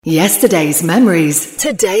Yesterday's memories,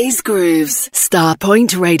 today's grooves.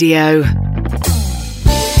 Starpoint Radio.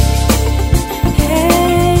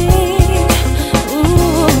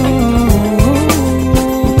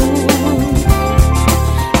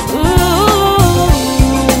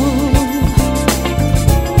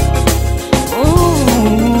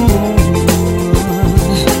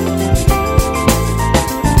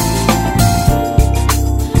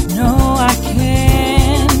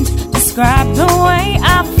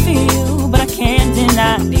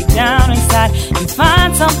 Down inside, you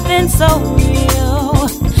find something so real,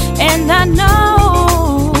 and I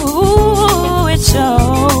know it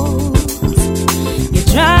shows. You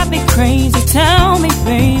drive me crazy. Tell me,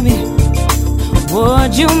 baby,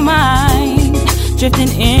 would you mind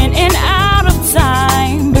drifting in and out of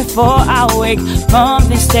time before I wake from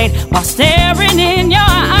this state while staring in your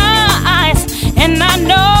eyes? And I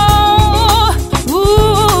know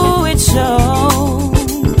it shows.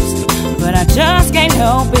 But I just can't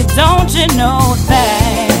help it, don't you know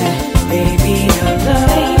that? Baby, your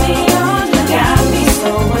love got me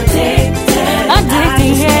so addicted.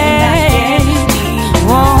 Addicted, yeah.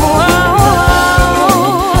 Whoa, whoa,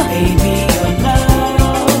 whoa. Baby, your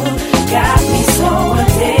love got me so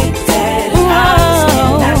addicted. Whoa. I just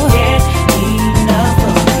cannot get enough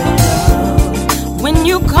of your love. When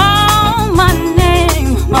you call my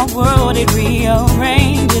name, my world it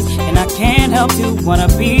rearranges, and I can't help to wanna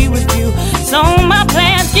be with you. So my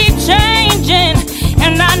plans keep changing,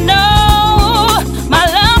 and I know my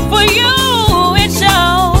love for you, it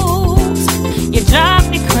shows. You drive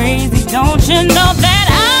me crazy, don't you know that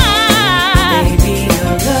I, baby,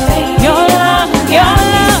 your love, your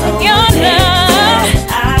love, your love,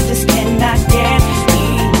 I just cannot get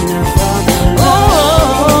enough of your love.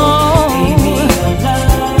 Oh, baby, your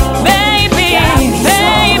love, baby,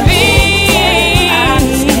 baby, I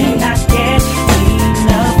just cannot get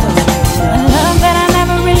enough of your love that I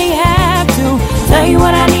never really have to tell you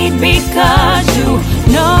what I need, because you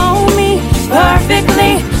know me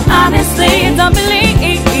perfectly. Honestly, it's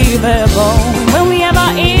unbelievable when we have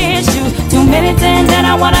our issues. 2 minutes in, then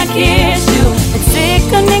I wanna kiss you. It's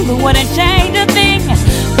sickening, but wouldn't change a thing.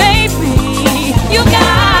 Baby, you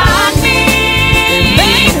got me.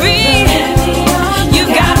 Baby, you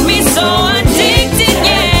got me so addicted,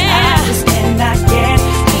 yeah. I just cannot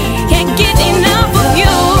can't get enough of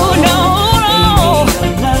you, no.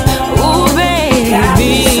 Ooh,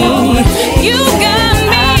 baby, you got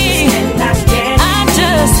me. I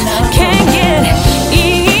just can't get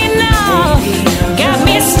enough. Got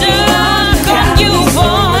me stuck on you,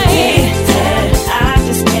 boy. I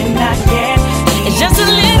just cannot get. It's just a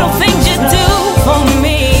little thing you do for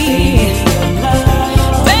me,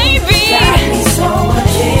 baby.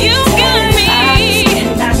 You got me.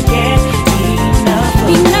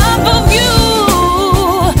 Enough of you.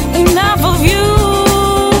 Enough of you.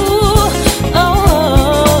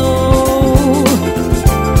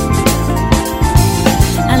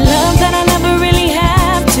 I love that I never really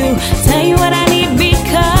have to tell you what I need,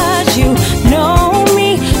 because you know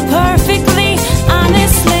me perfectly,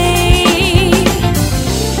 honestly.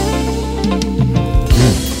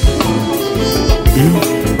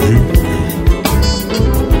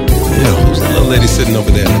 Yeah, who's that little lady sitting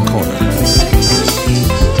over there in the corner?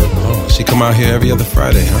 Oh, she come out here every other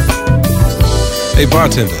Friday, huh? Hey,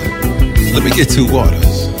 bartender, let me get 2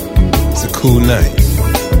 waters. It's a cool night.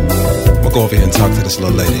 We'll go over here and talk to this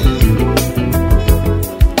little lady.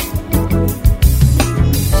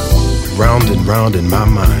 Round and round in my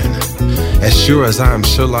mind, as sure as I am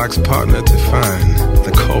Sherlock's partner to find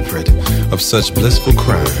the culprit of such blissful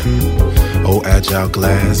crime. Oh, agile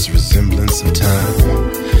glass, resemblance of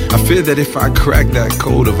time. I fear that if I crack that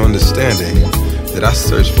code of understanding that I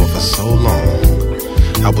searched for so long,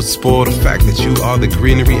 I would spoil the fact that you are the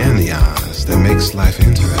greenery and the eyes that makes life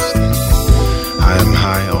interesting. I am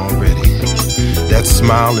high already. That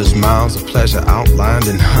smile is miles of pleasure outlined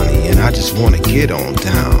in honey, and I just want to get on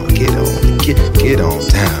down, get on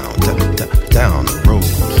down the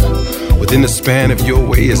road. Within the span of your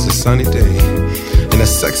way is a sunny day and a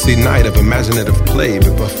sexy night of imaginative play.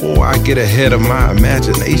 But before I get ahead of my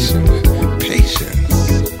imagination,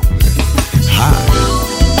 patience. Hi.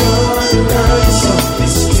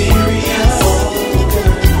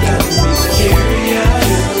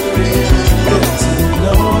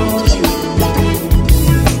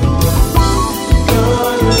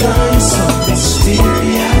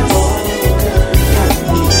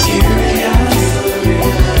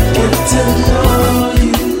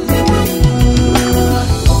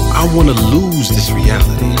 I wanna lose this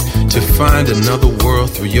reality, to find another world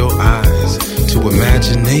through your eyes, to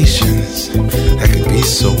imaginations that could be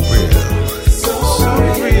so real, so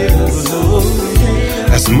real.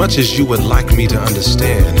 As much as you would like me to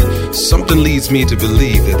understand, something leads me to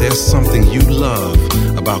believe that there's something you love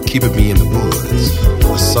about keeping me in the woods.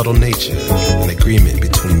 A subtle nature, an agreement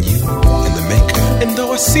between you and the maker. And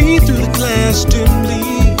though I see through the glass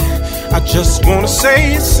dimly, I just wanna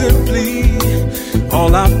say it simply.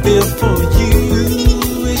 All I feel for you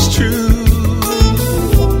is true.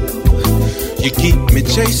 You keep me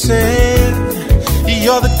chasing,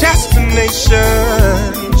 you're the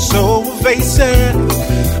destination, so evasive.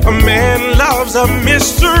 A man loves a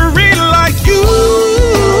mystery like you.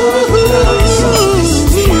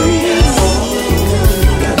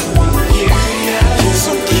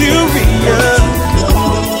 So curious,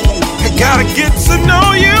 I gotta get to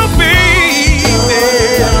know you, baby.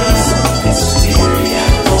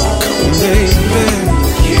 Come, baby.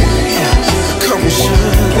 Come,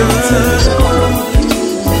 sugar.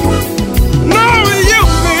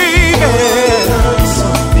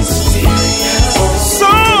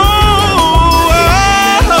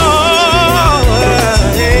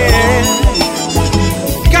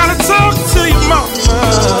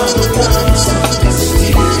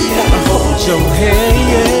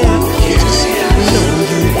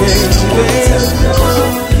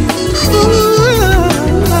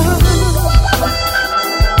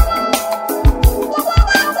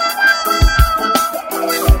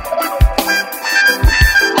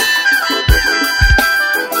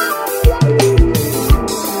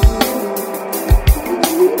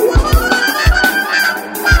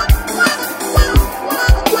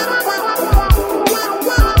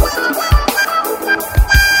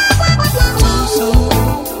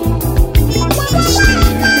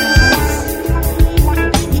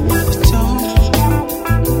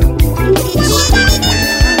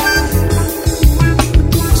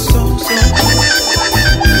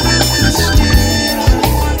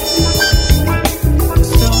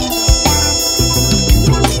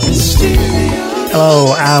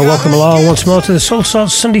 Welcome along once more to the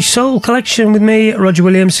Soulsorts Sunday Soul Collection with me, Roger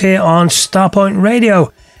Williams, here on Starpoint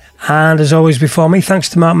Radio. And as always before me, thanks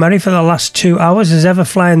to Mark Merry for the last 2 hours, as ever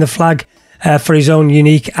flying the flag for his own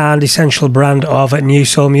unique and essential brand of new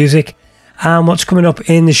soul music. And what's coming up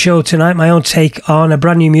in the show tonight, my own take on a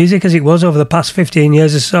brand new music, as it was over the past 15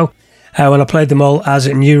 years or so, when I played them all as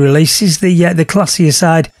new releases, the classier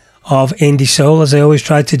side of indie soul, as I always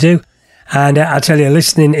tried to do. And I tell you,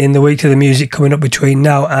 listening in the week to the music coming up between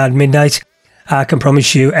now and midnight, I can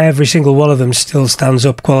promise you every single one of them still stands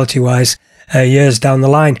up quality-wise years down the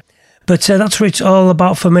line. But that's what it's all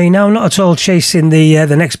about for me now, not at all chasing the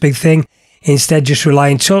next big thing, instead just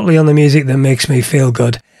relying totally on the music that makes me feel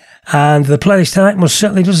good. And the playlist tonight most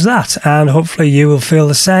certainly does that, and hopefully you will feel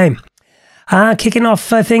the same. Kicking off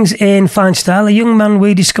things in fine style, a young man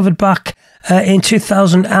we discovered back in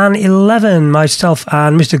 2011, myself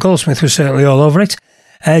and Mr. Goldsmith were certainly all over it.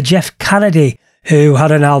 Jeff Canady, who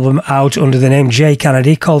had an album out under the name J.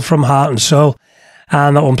 Canady called From Heart and Soul,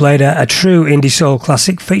 and that one played a true indie soul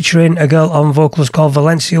classic featuring a girl on vocals called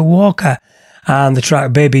Valencia Walker and the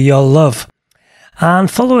track Baby Your Love. And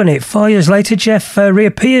following it, 4 years later, Jeff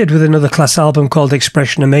reappeared with another class album called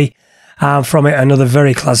Expression of Me, and from it another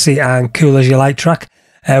very classy and cool as you like track,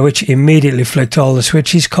 which immediately flicked all the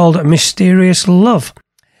switches, called Mysterious Love.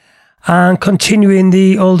 And continuing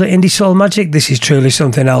the older indie soul magic, this is truly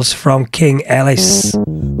something else from King Ellis.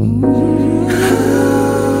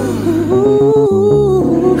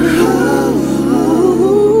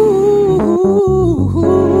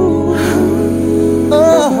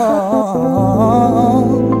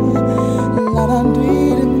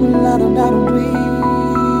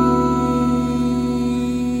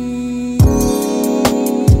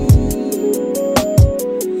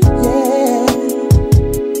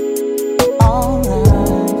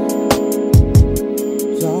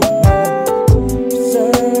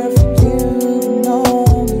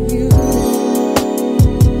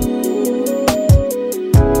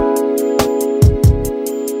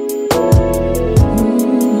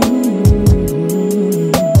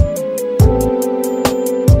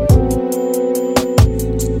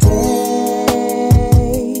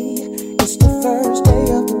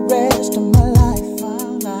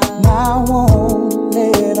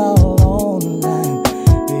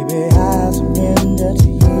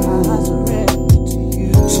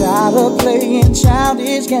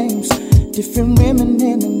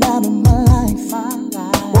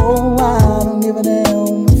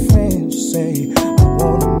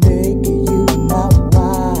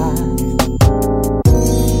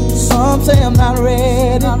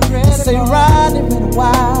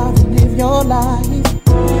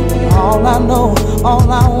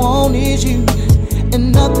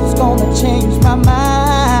 And nothing's gonna change my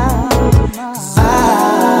mind. 'Cause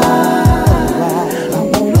I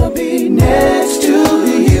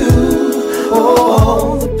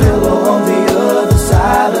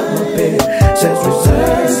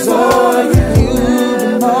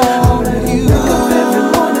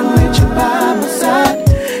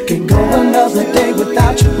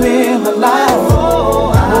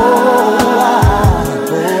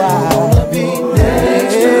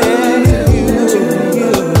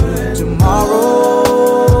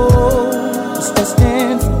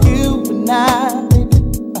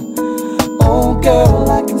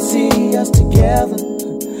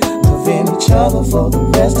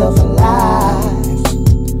rest of our lives.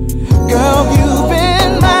 Girl, you've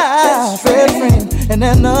been my best friend, and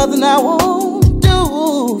there's nothing I won't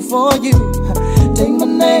do for you. Take my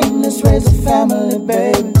name, let's raise a family,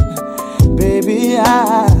 baby. Baby,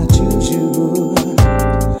 I choose you.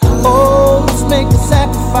 Oh, let's make a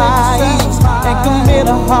sacrifice and commit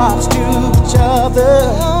our hearts to each other.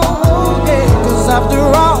 Cause after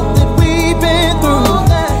all that we've been through,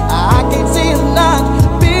 I can't see us not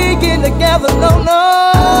being together, no, no.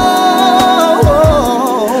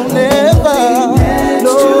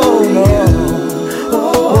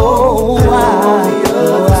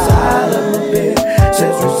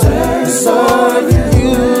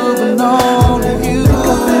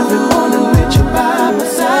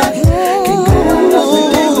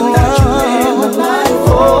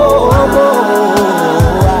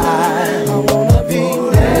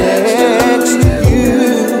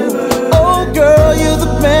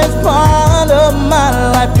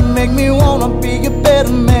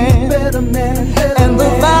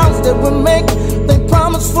 We make, they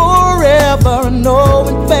promise forever, and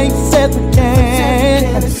knowing faith says we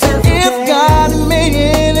can. If God made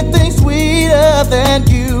anything sweeter than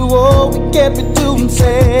you, oh, we kept it to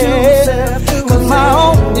himself. Cause my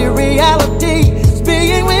only reality is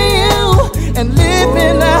being with you and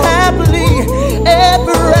living happily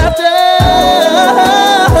ever after.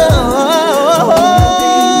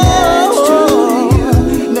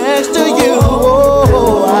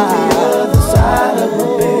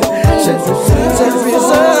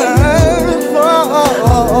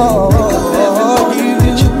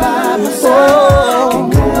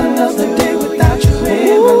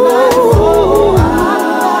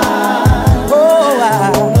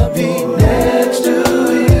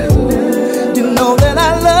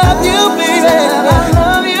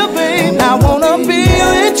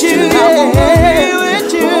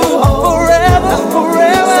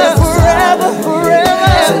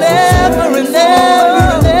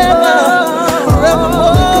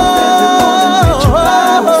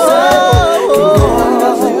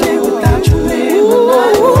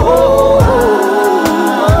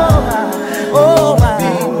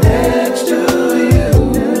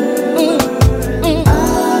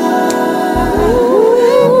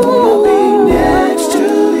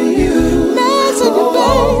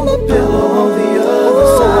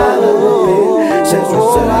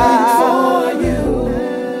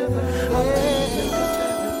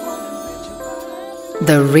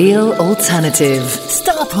 The real alternative.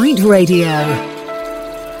 Starpoint Radio.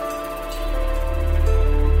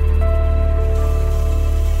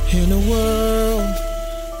 In a world,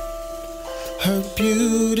 her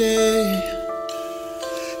beauty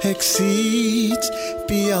exceeds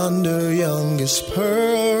beyond her youngest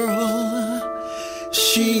pearl.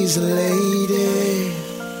 She's a lady,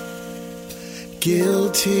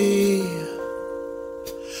 guilty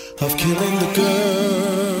of killing the girl.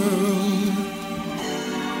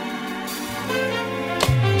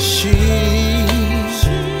 She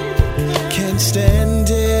can't stand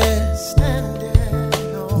it.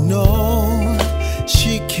 No,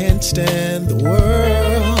 she can't stand the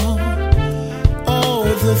world. All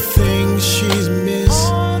the things she's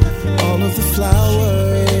missed, all of the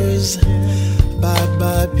flowers,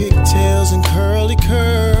 bye-bye pigtails and curly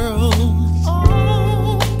curls.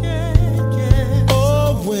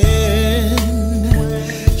 Oh, when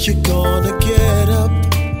you're gonna get up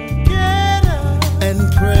and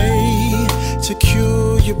pray to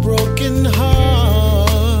cure your broken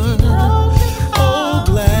heart. Oh,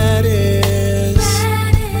 Gladys,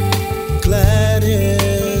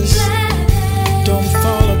 Gladys, don't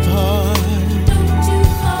fall apart.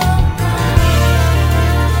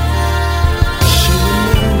 She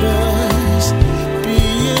remembers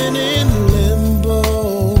being in limbo.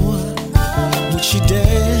 Would she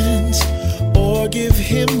dance or give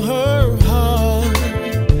him her heart?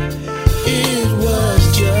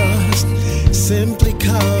 Simply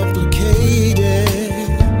complicated.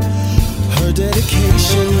 Her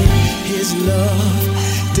dedication, his love,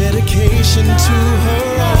 dedication to her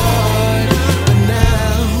art. But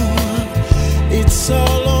now it's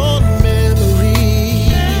all on memory.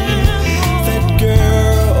 That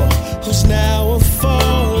girl who's now a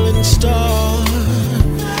fallen star,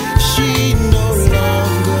 she no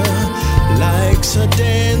longer likes her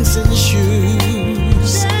dancing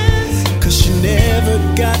shoes, 'cause she never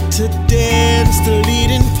got to dance the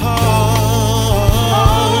leading part.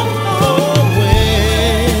 Oh,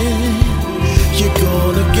 when you're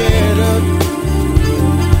gonna get up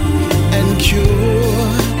and cure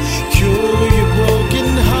your broken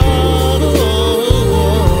heart.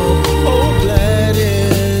 Oh,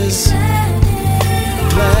 Gladys,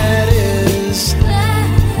 Gladys,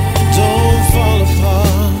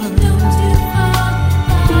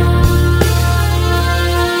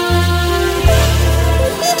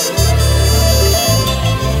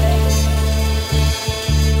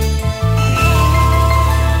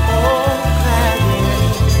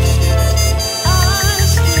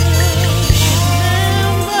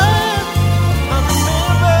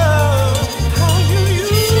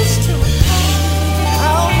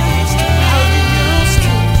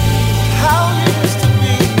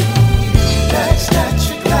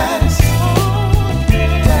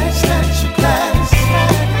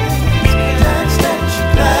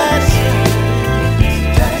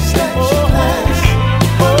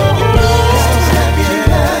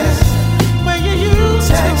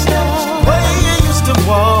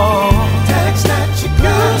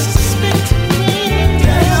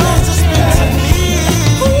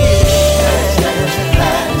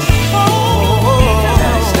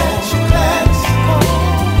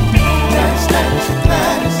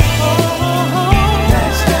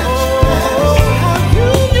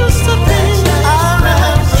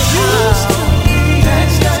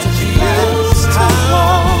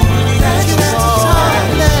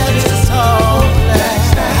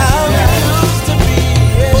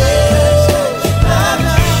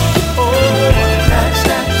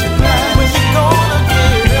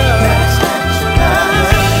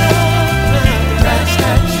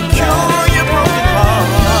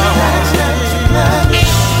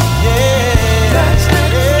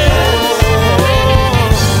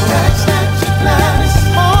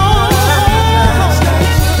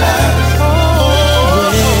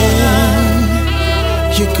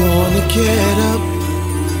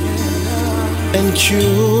 and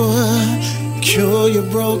cure your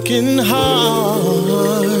broken heart.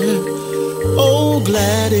 Oh,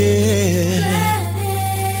 Gladys,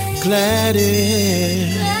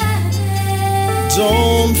 Gladys,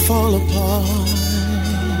 don't fall apart.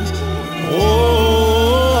 Oh.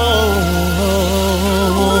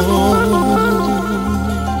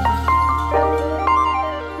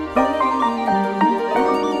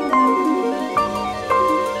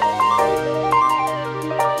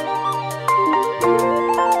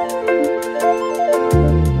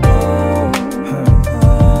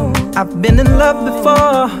 I've been in love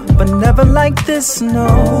before, but never like this, no.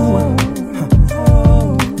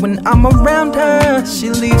 When I'm around her, she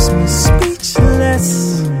leaves me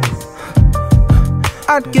speechless.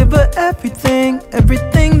 I'd give her everything,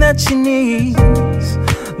 everything that she needs.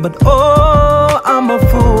 But oh, I'm a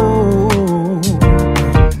fool.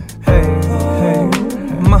 Hey, hey.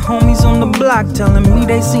 My homies on the block telling me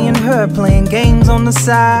they seeing her playing games on the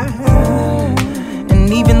side.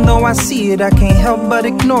 And even though I see it, I can't help but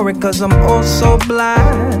ignore it, 'cause I'm oh so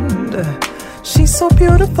blind. She's so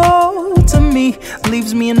beautiful to me,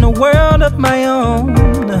 leaves me in a world of my own.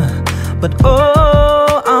 But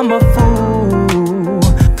oh, I'm a fool,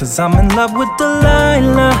 'cause I'm in love with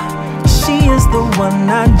Delilah. She is the one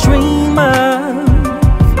I dream of.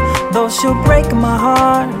 Though she'll break my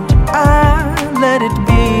heart, I let it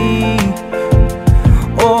be.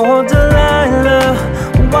 Oh, Delilah,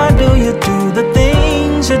 why do you do the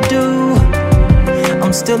things you do?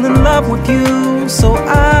 I'm still in love with you, so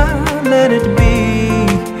I let it be.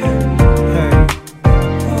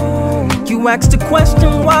 You asked the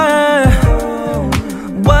question why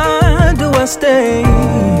do I stay?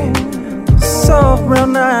 Soft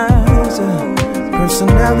brown eyes,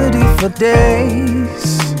 personality for days.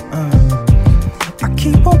 I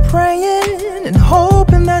keep on praying and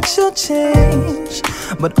hoping that you'll change,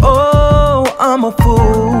 but oh, I'm a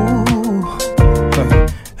fool.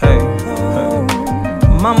 Hey.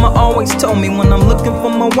 Mama always told me when I'm looking for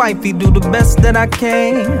my wifey, do the best that I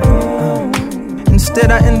can.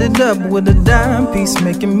 Instead I ended up with a dime piece,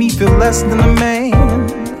 making me feel less than a man.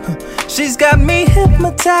 She's got me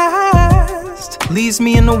hypnotized, leaves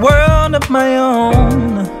me in a world of my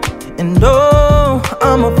own. And oh,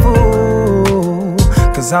 I'm a fool,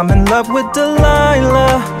 'cause I'm in love with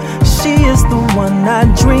Delilah. She is the one I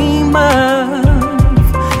dream of.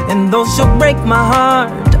 And though she'll break my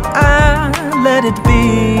heart, I let it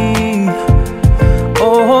be.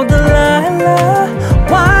 Oh, Delilah,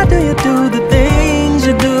 why do you do the things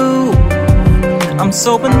you do? I'm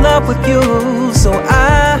so in love with you, so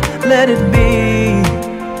I let it be.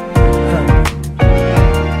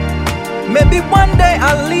 Maybe one day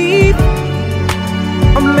I'll leave,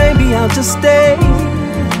 or maybe I'll just stay.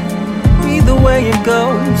 Either way it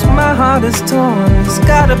goes, my heart is torn. There's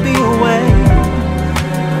gotta be a way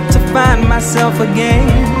to find myself again,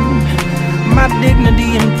 my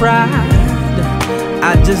dignity and pride.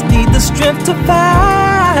 I just need the strength to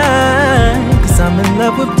find, 'cause I'm in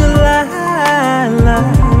love with Delilah.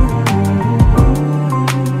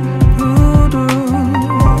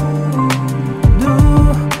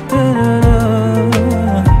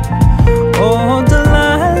 Oh,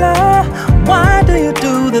 Delilah, why do you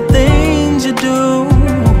do the things you do?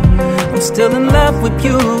 I'm still in love with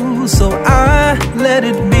you, so I let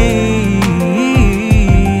it be.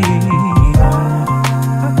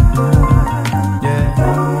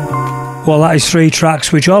 Well, that is 3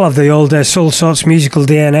 tracks which all have the old Soulsorts musical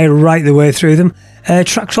DNA right the way through them.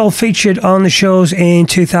 Tracks all featured on the shows in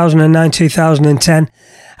 2009, 2010.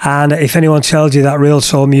 And if anyone tells you that real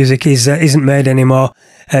soul music isn't made anymore,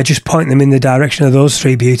 just point them in the direction of those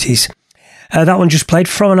 3 beauties. That one just played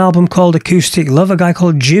from an album called Acoustic Love, a guy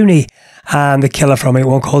called Joonie, and the killer from it,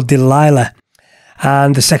 one called Delilah.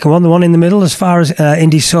 And the second one, the one in the middle, as far as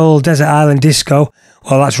indie soul, desert island disco,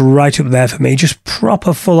 well, that's right up there for me. Just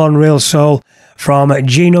proper full-on real soul from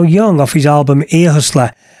Geno off his album Ear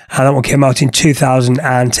Hustler. And that one came out in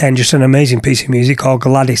 2010, just an amazing piece of music called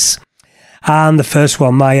Gladys. And the first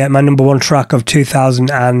one, my number 1 track of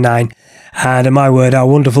 2009. And my word, how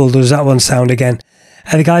wonderful does that one sound again.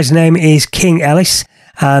 The guy's name is King Ellis,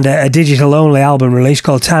 and a digital-only album release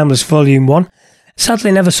called Timeless Volume 1.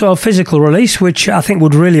 Sadly never saw a physical release, which I think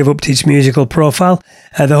would really have upped its musical profile.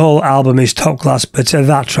 The whole album is top class, but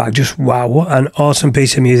that track, just wow, what an awesome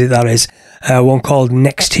piece of music that is. One called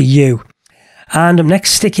Next to You. And up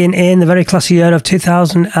next, sticking in the very classy year of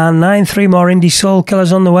 2009, 3 more indie soul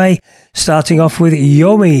killers on the way, starting off with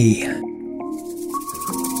Yomi.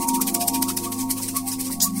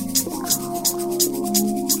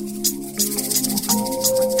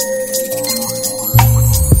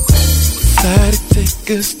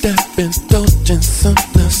 a step, indulging some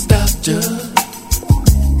nostalgia.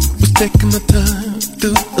 Was taking my time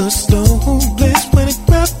through a slow place when it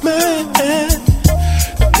grabbed my hand.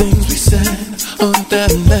 The things we said on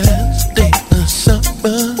that last day of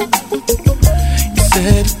summer. You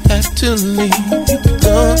said you had to leave,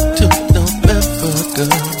 go to November,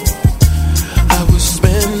 girl. I was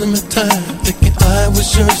spending my time thinking I was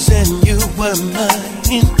yours and you were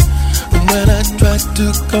mine. And when I tried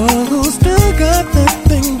to call, still got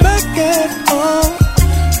nothing back at all.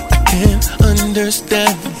 I can't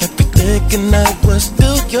understand, left me thinking I was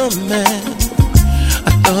still your man.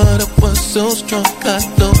 I thought I was so strong, I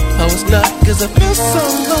know I was not, cause I feel so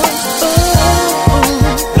lost.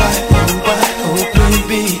 Why, oh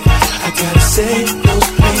baby, I gotta say those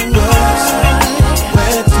three words.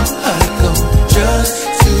 Where do I go just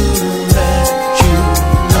to let you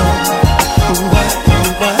know? Why,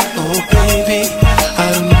 oh baby, I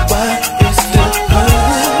don't know why it still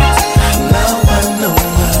hurts. Now I know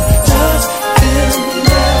I just can't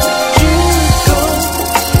let you go.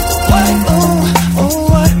 Why,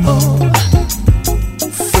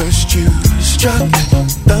 first you struck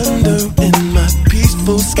thunder in my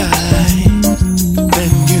peaceful sky.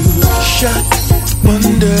 Then you shot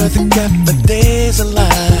wonder that kept my days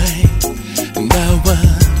alive. And now I'm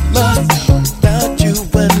lost without you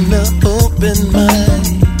and an open mind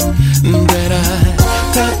that I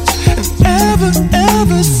touch and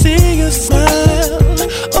ever see you smile.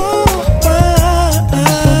 Oh, why?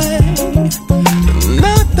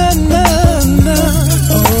 Not that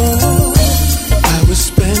oh, I was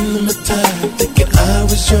spending my time thinking I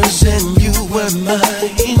was yours and you were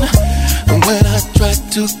mine. And when I tried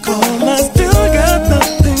to call, I still got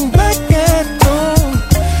nothing back at all.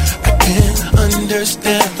 I can't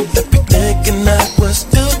understand, left me thinking I was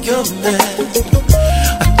still your man.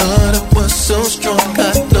 I thought I was so strong,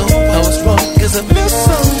 I know I was wrong, cause I feel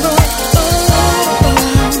so lost.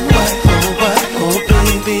 Why, oh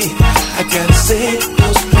baby, I gotta say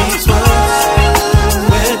those please words.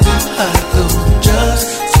 Where do I go just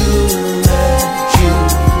to let you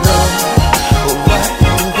know? Why,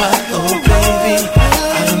 oh baby,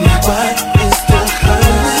 I don't know why it still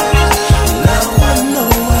hurts. Now I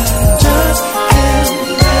know I just can't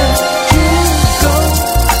let you go.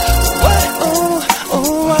 Why,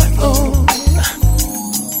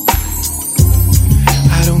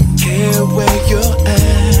 I don't care where you're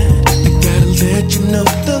at, I gotta let you know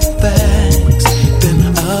the facts. Then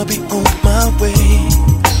I'll be on my way,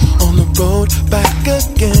 on the road back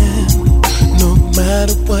again. No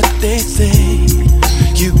matter what they say,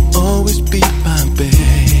 you always be my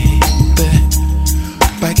baby.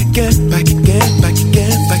 Back again, back again, back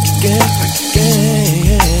again, back again, back again.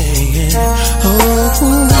 Oh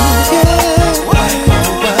yeah. Why,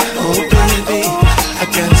 oh baby, I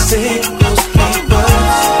gotta say those three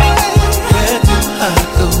words. Where do I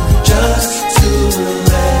go just to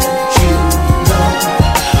let you know?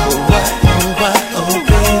 Why, oh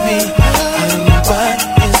baby, I don't know why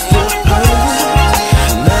it still hurts.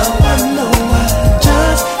 Now I know I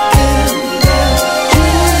just can't let you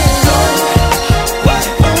go. Why,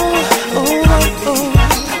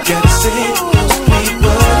 I gotta say those three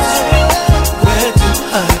words. Where do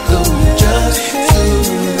I go just to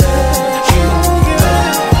let you know?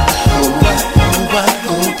 Why,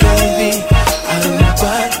 oh baby, I don't know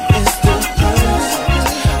why it still hurts.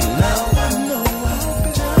 Now I know I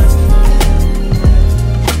just.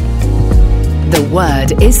 The word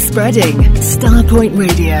is spreading. Starpoint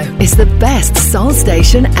Radio is the best soul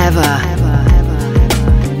station ever.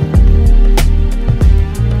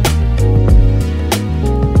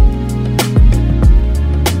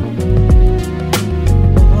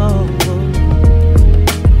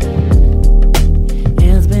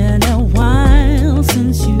 It's been a while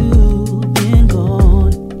since you've been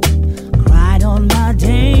gone. Cried on my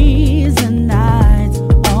days and nights,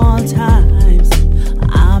 all times.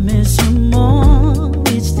 I miss you more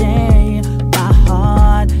each day. My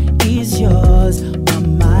heart is yours, my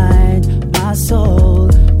mind, my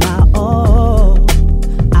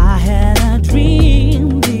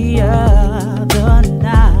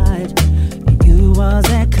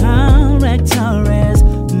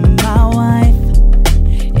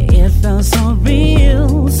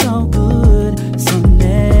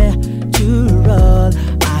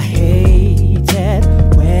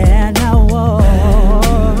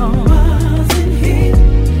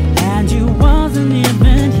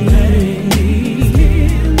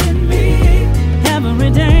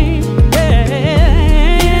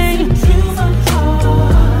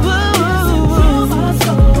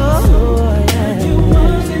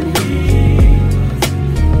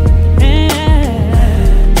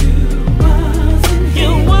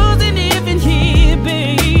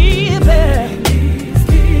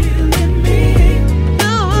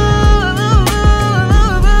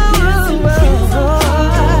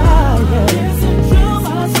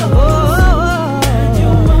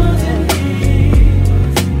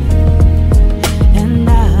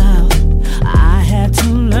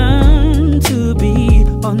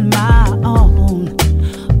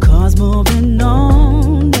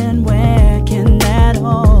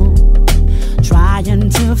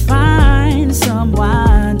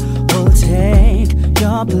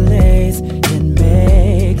place. It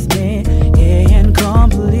makes me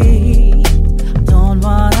incomplete. Don't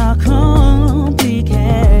wanna complicate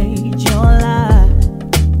your life.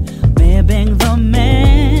 Maybe the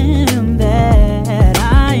man that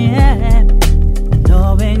I am,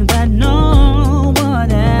 knowing that no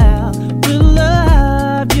one else will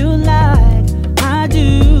love you like I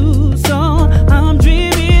do. So I'm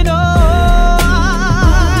dreaming on,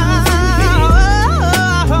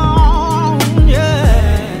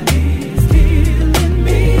 yeah. He's killing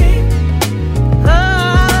me. Oh,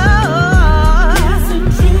 listen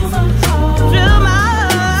to my heart, through my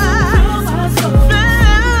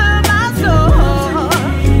soul,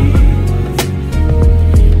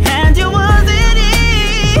 and you wasn't it.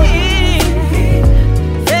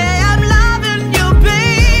 Say I'm loving you,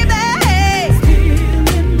 baby.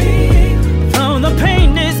 Oh, the pain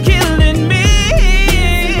is killing me.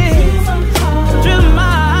 Through my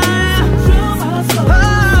soul.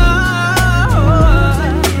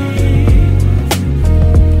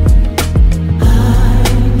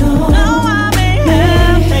 Now I may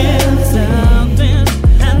have something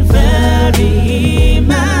and very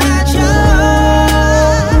immature.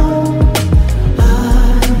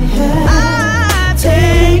 I've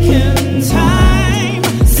taken time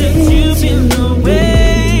since you've been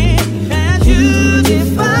away, and you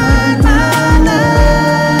define my life.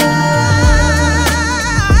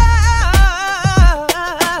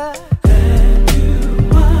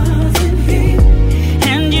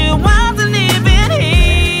 And you wasn't even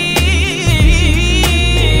here.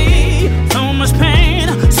 So much pain,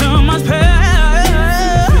 so much pain.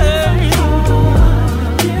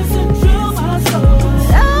 Listen to my soul.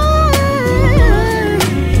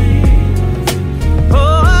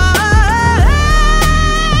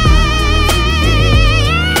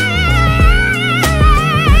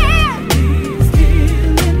 He's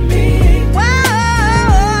killing me.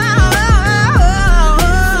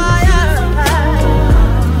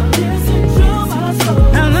 Listen to my soul.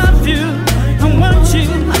 I love you, I want you,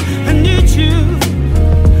 I need you.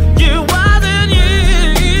 You wasn't you.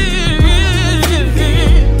 He's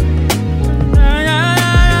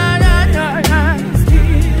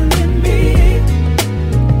killing me.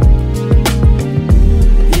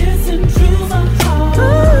 Listen to my heart,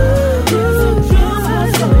 listen to my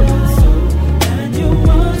soul, and you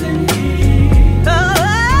wasn't here.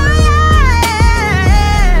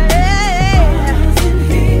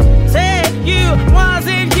 Say you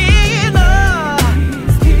wasn't here, no.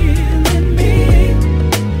 He's killing me.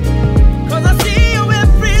 'Cause I see you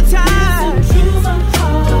every time. Listen to my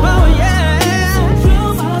heart, oh yeah. Listen to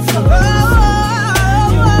my soul, and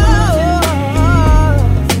you wasn't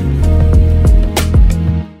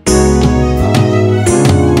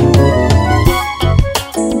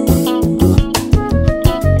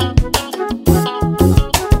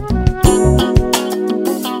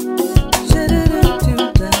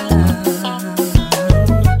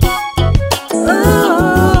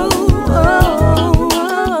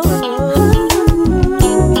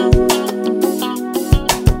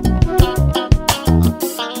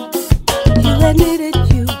You admitted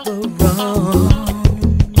you were wrong,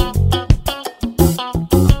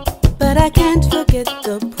 but I can't forget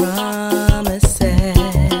the promises.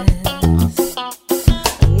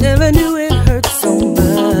 I never knew it hurt so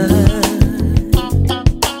much.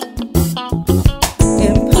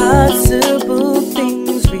 Impossible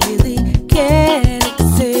things really can't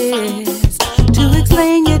exist. To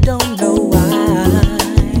explain, you don't know why.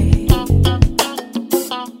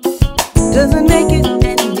 Doesn't make it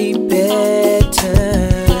any better.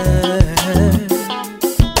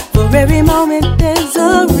 For every moment there's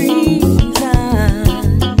a reason.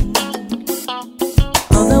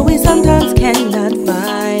 Although we sometimes cannot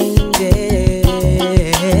find it.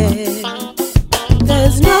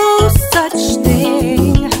 There's no such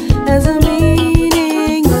thing as a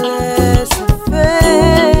meaningless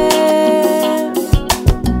affair.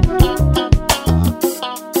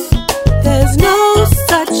 There's no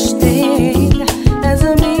such thing as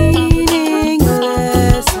a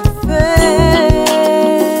meaningless affair.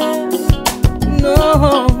 No,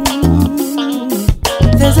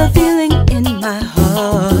 there's a feeling in my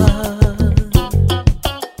heart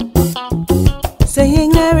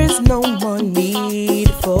saying there is no more need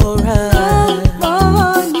for us.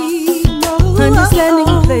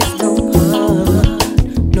 Understanding plays no part.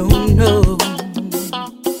 No, no.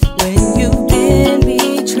 When you've been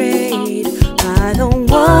betrayed by the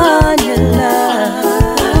one you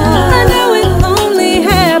love, I know it only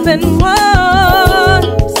happened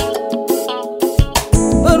once,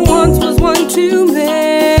 but once was one too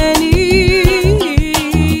many.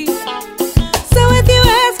 So if you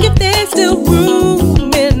ask if there's still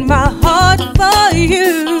room in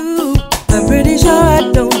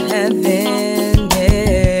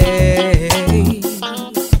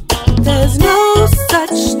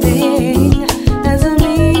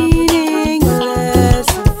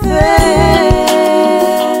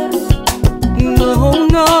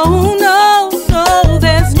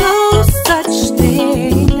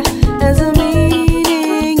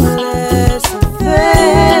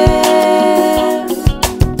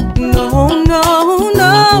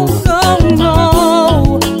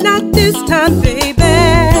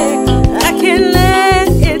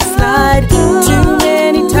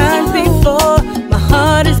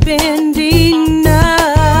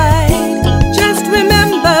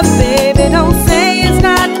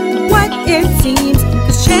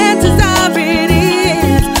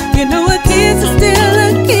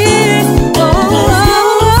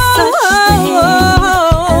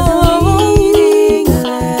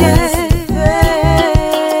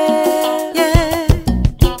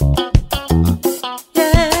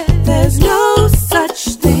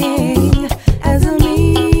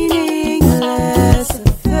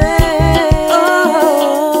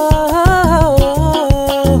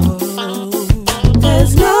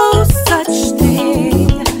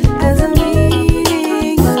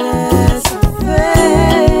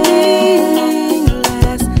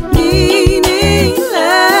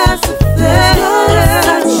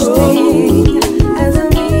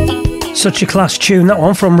Such a class tune, that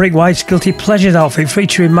one, from Rick White's Guiltypleasures outfit,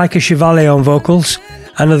 featuring Mycah Chevalier on vocals,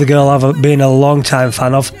 another girl I've been a long time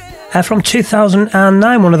fan of. From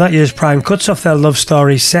 2009, one of that year's prime cuts off their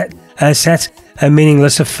Lovestories set, A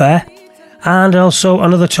Meaningless Affair. And also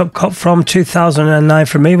another top cut from 2009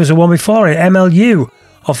 for me was the one before it, MLU,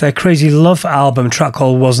 off their Crazy Love album, track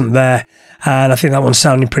called Wasn't There. And I think that one's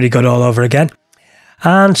sounding pretty good all over again.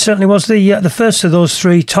 And certainly was the first of those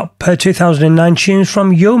three top 2009 tunes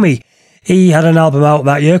from Yomi. He had an album out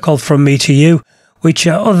that year called From Me to You, which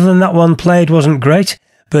other than that one played wasn't great,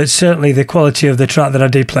 but certainly the quality of the track that I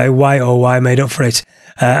did play, Why Oh Why, made up for it.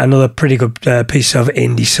 Another pretty good piece of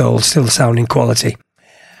indie soul, still sounding quality.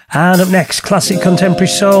 And up next, classic contemporary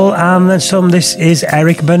soul, and then some. This is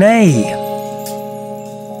EricBenet.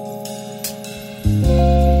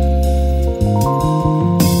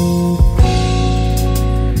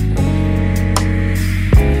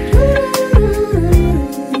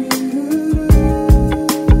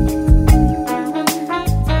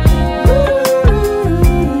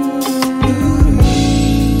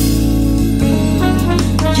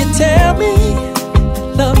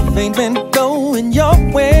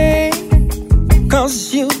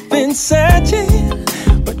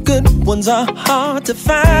 Ones are hard to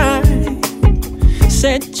find.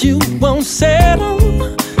 Said you won't settle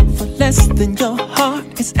for less than your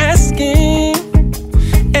heart is asking,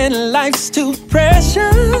 and life's too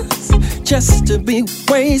precious just to be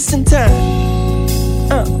wasting time.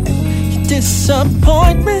 Your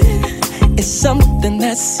disappointment is something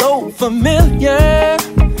that's so familiar.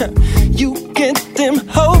 You get them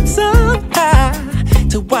hopes up high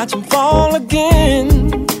to watch them fall again.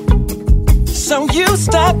 So you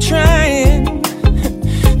stop trying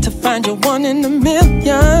to find your one in a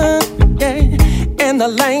million, yeah. And the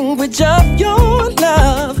language of your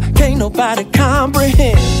love can't nobody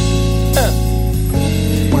comprehend.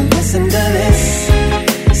 Well, listen to this.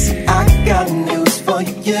 See, I got news for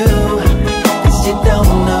you, 'cause you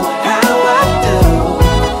don't know how I do.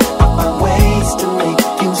 I find ways to make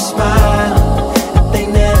you smile that they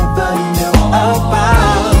never knew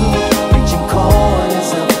about. Reaching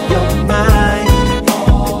corners of your mind.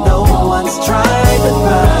 Try to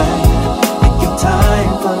find, make your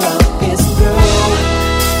time for love is through.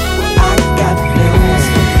 Well, I got news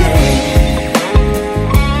for you.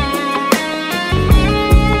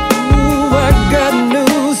 Ooh, I got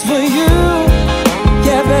news for you.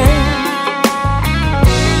 Yeah, babe.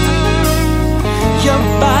 Your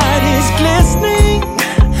body's glistening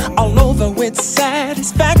all over with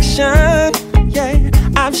satisfaction. Yeah,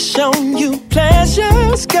 I've shown you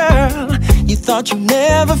pleasures, girl, you thought you'd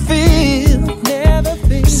never feel.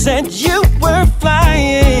 Said you were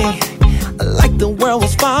flying like the world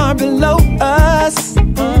was far below us.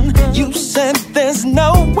 You said there's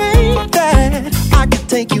no way that I could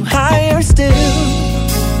take you higher still.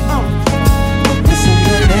 Listen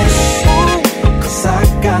to this, 'cause I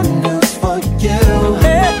got news for you. I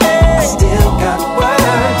still got work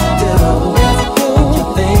to do.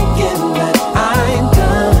 You're thinking that I'm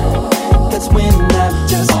done, that's when I've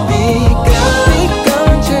just begun.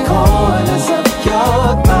 Corners of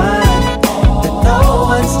your mind that no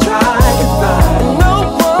one's tried to find. No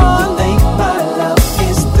one think my love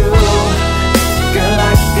is through. Girl, I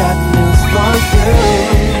got news for you.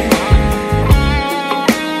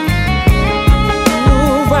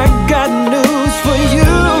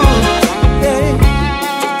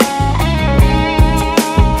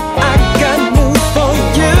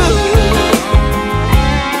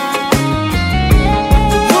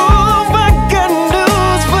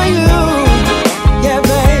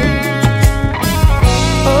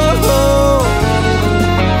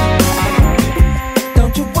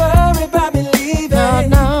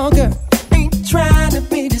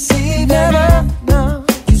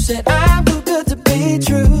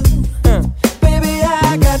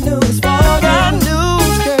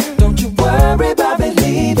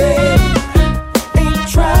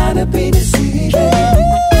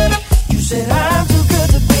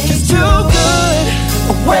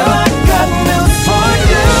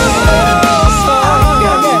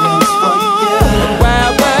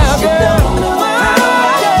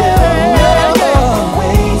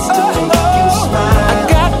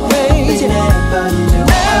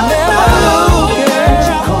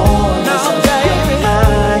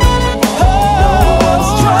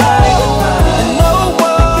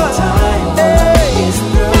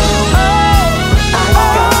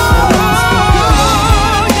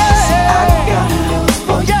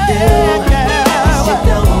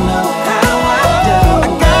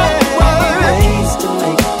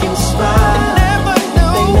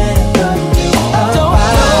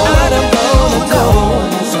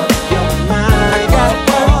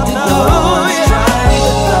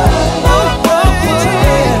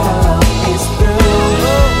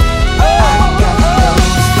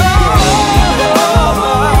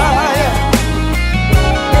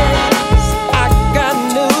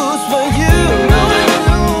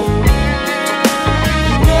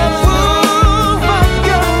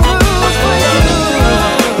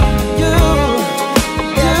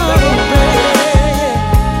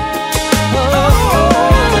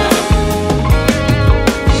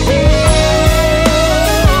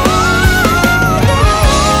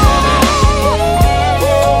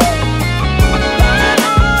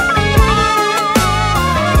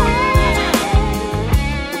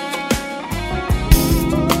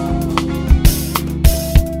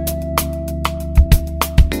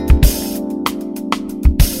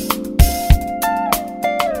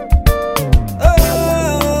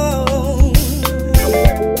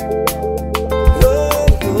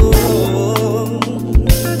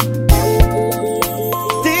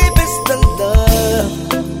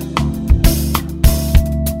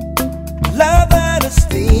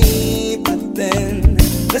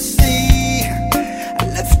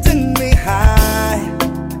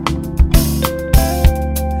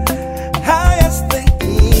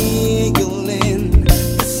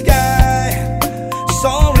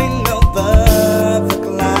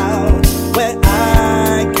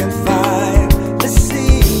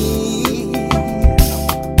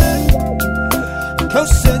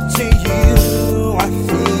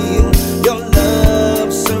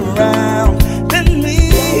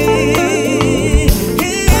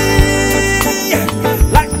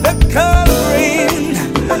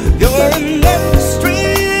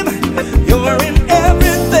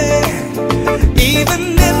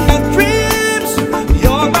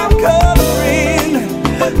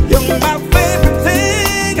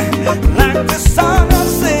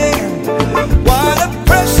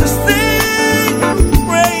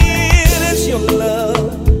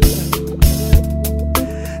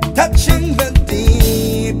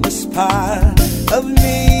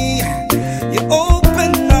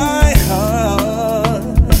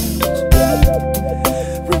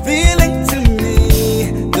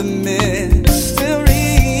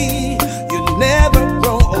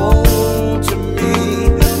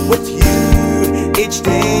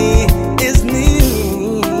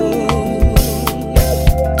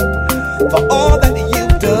 for all that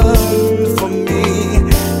you've done for me.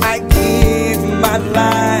 I give my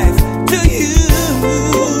life to you.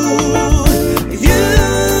 You,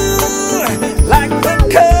 like the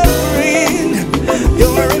covering,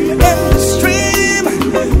 you're in every stream,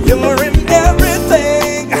 you're in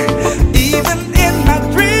everything, even in my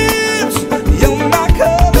dreams. You're my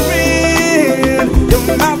covering, you're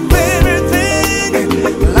my favorite thing,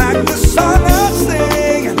 like the song I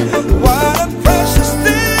sing. What a precious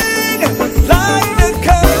thing, like the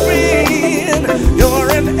covering, you're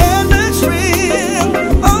in every stream.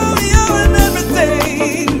 Oh, you're in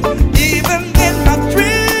everything, even in my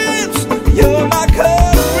dreams. You're my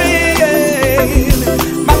covering,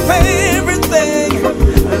 my favorite thing,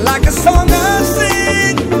 like a song I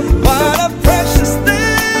sing. What a precious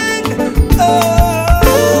thing. Oh,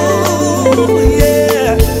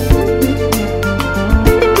 yeah.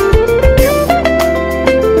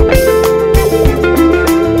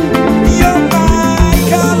 You're my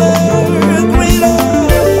color, green.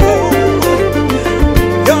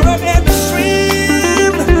 You're an empty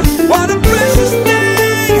stream. What a precious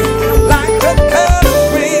thing, like the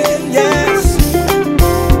covering, yes.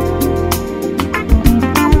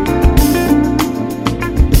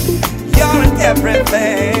 You're in everything.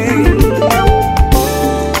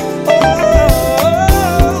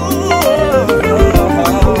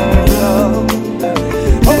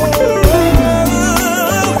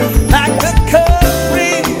 Like the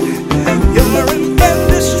covering, you're in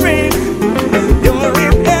every stream, you're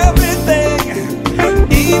in everything,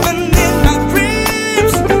 even in my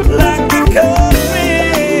dreams. Like the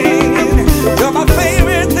covering, you're my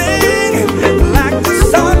favorite thing, like the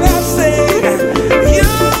song I sing.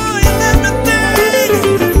 You're in everything,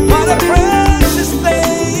 what a precious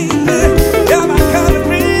thing. You're my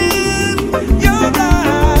covering, you're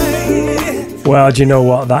mine. Well, do you know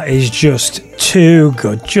what? That is just too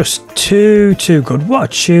good. Just too good. What a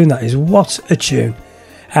tune that is. What a tune.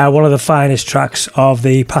 One of the finest tracks of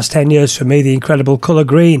the past 10 years for me, The Incredible Colour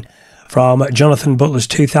Green from Jonathan Butler's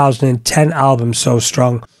 2010 album, So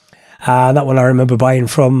Strong. And that one I remember buying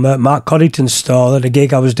from Mark Coddington's store at a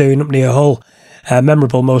gig I was doing up near Hull.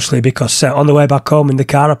 Memorable mostly because on the way back home in the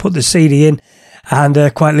car I put the CD in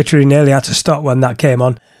and quite literally nearly had to stop when that came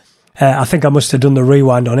on. I think I must have done the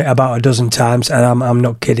rewind on it about a dozen times, and I'm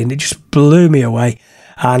not kidding. It just blew me away,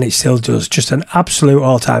 and it still does. Just an absolute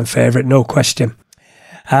all-time favourite, no question.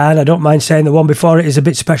 And I don't mind saying the one before it is a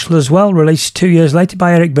bit special as well, released 2 years later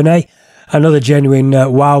by EricBenet. Another genuine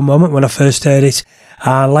wow moment when I first heard it.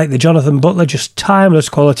 And like the Jonathan Butler, just timeless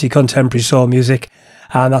quality contemporary soul music.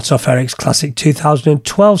 And that's off Eric's classic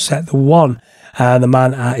 2012 set, The One, and the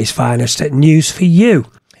man at his finest, News for You.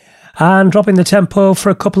 And dropping the tempo for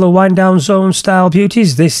a couple of wind-down zone style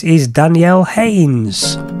beauties, this is Danielle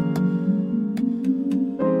Haynes.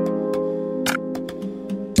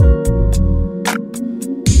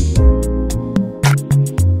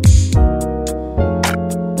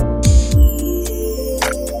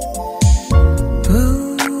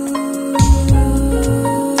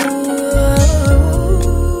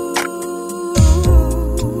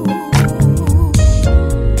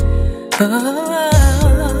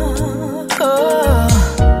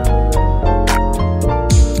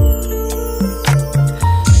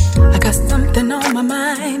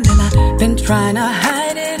 Trying to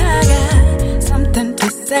hide it, I got something to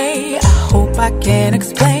say. I hope I can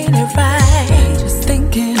explain it right. Just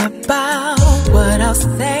thinking about what I'll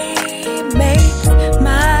say makes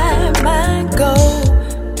my mind go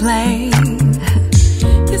blank.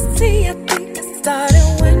 You see, I think it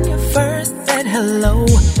started when you first said hello.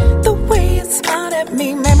 The way you smiled at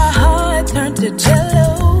me made my heart turn to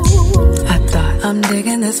jello. I thought I'm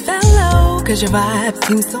digging this fellow, 'cause your vibe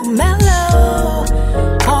seems so mellow.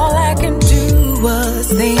 All I can do was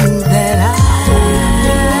think that I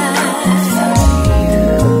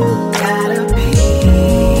gotta be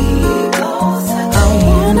closer. I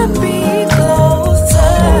wanna be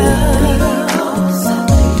closer. To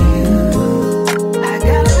you. I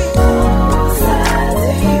gotta be closer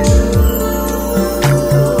to you.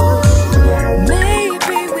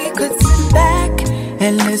 Maybe we could sit back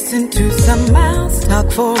and listen to some mouths talk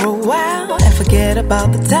for a while and forget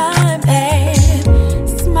about the time and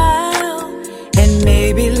smile and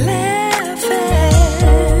maybe laugh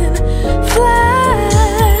and fly.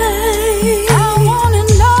 I wanna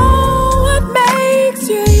know what makes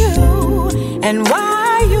you you and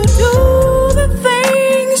why you do the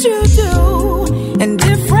things you do, and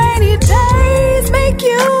if rainy days make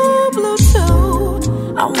you blue too.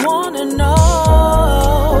 I wanna know.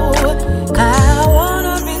 I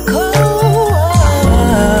wanna be close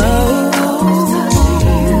to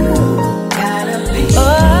you. Gotta be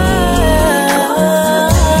close.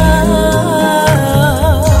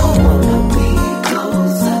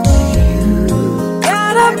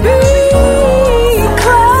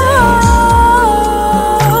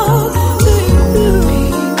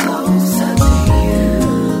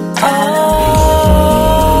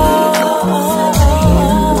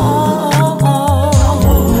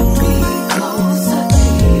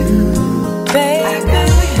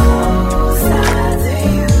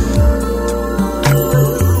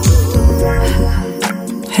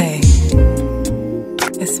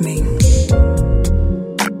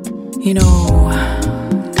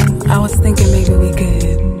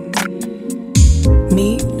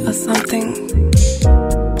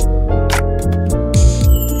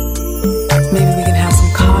 Maybe we can have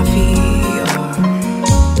some coffee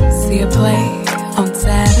or see a play on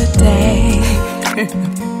Saturday.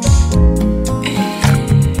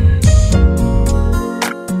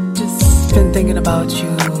 Just been thinking about you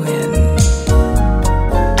and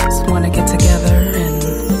just wanna get together and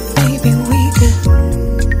maybe we could.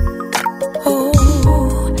 Oh,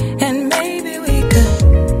 and maybe we could.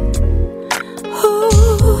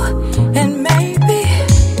 Oh, and maybe,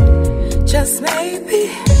 just maybe.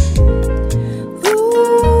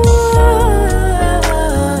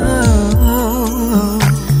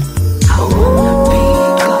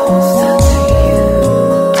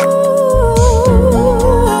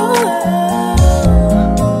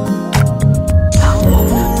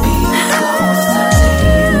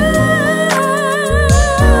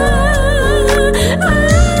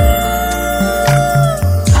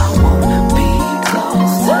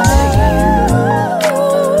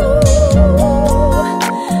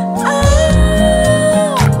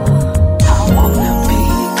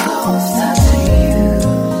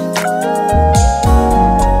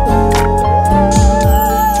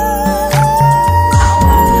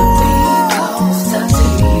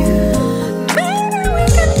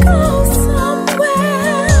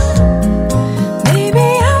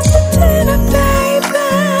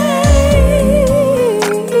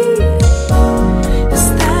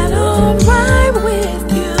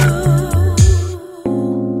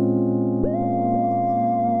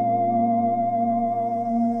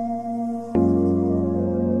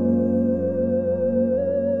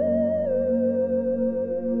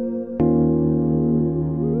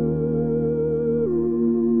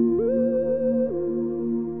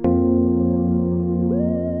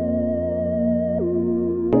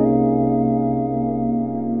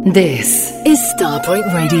 This is Starpoint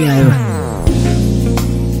Radio.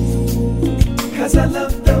 'Cause I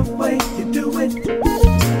love the way you do it,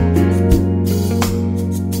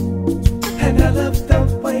 and I love the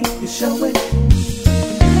way you show it,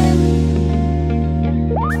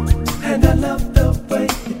 and I love the way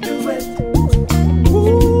you do it.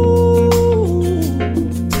 Ooh,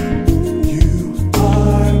 you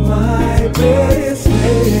are my best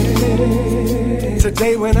friend.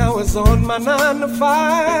 Today when I was on my 9 to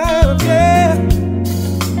 5, yeah,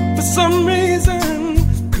 for some reason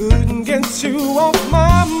couldn't get you off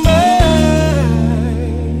my mind.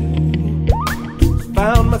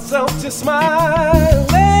 Found myself just smiling,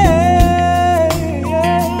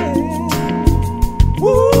 yeah.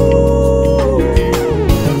 Woo.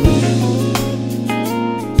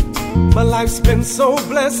 My life's been so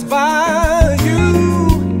blessed by you,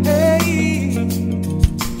 hey.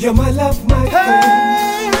 You're my love, my friend.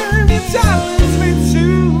 You challenge me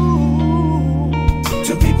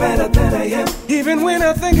to be better than I am, even when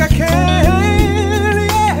I think I can,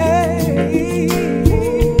 yeah.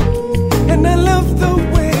 And I love the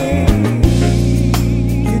way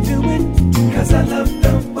you do it, 'cause I love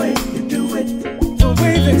the way you do it, the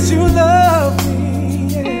way that you love me,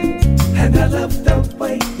 yeah. And I love the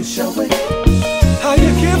way you show it, how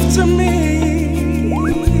you give to me,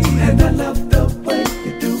 and I love the way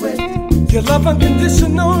you do it. Your love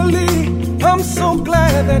unconditionally. I'm so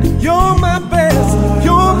glad that you're my best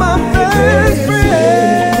friend.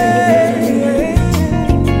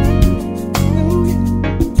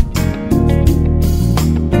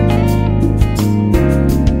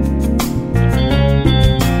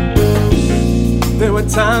 There were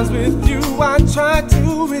times with you I tried to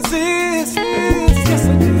resist, yes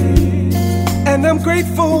I did. And I'm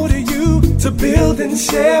grateful to you to build and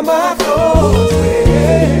share my thoughts with.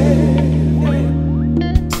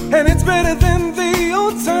 And it's better than the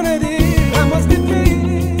alternative, I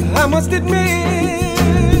must admit.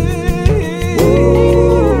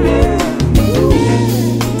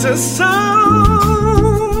 To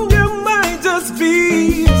some, you might just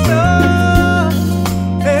be a star,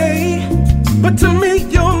 hey. But to me,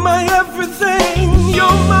 you're my everything,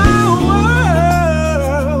 you're my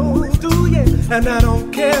world, ooh, yeah. And I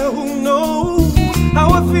don't care who knows how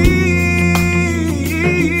I feel,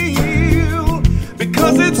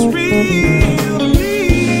 because it's real to me,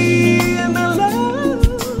 and I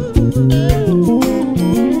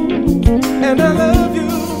love you,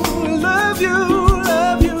 love you,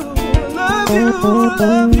 love you, love you,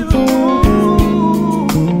 love you.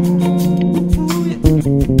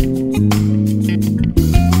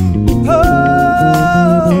 Oh,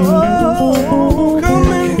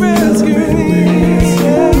 come and rescue me,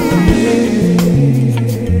 yeah.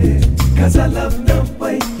 'Cause I love the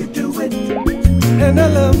way you do it, and I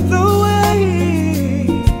love the way,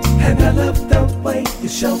 and I love the way you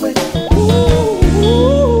show it. Ooh,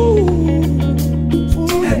 ooh.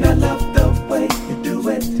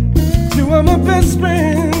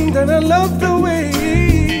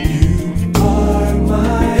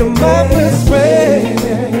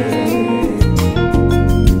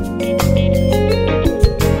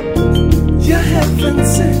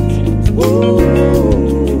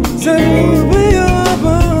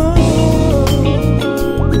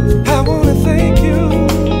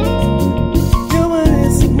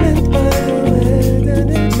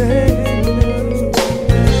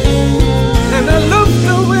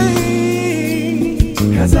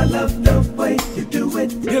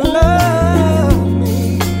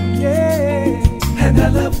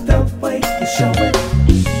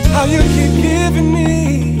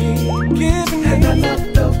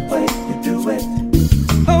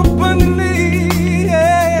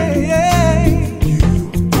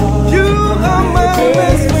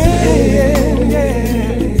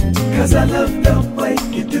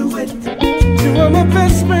 are my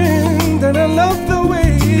best friend, and I love the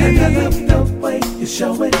way you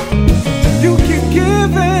show it. You keep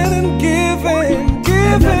giving and giving,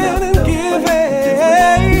 giving and giving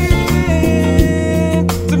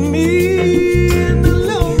to me, and I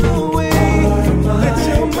love the way that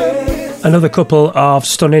you make. Another couple of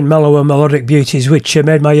stunning mellow and melodic beauties which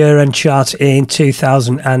made my year-end chart in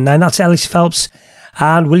 2009. That's Ellis, Phelps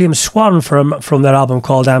and William Swann from their album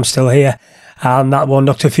called I'm Still Here. And that one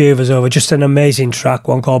knocked a few of us over. Just an amazing track,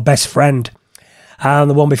 one called Best Friend. And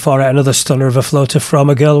the one before it, another stunner of a floater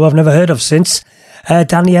from a girl who I've never heard of since,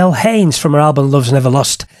 Danielle Haynes from her album Love's Never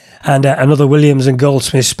Lost. And another Williams and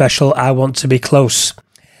Goldsmith special, I Want to Be Close.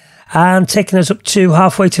 And taking us up to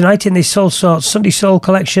halfway tonight in the Soulsorts Sunday Soul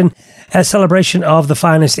collection, a celebration of the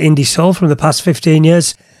finest indie soul from the past 15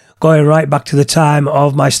 years, going right back to the time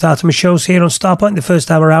of my start of my shows here on Starpoint the first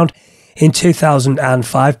time around in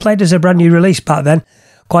 2005. Played as a brand new release back then.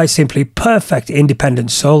 Quite simply, perfect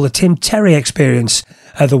independent soul, the Tim Terry Experience,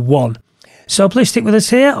 the one. So please stick with us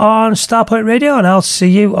here on Starpoint Radio, and I'll see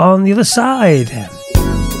you on the other side.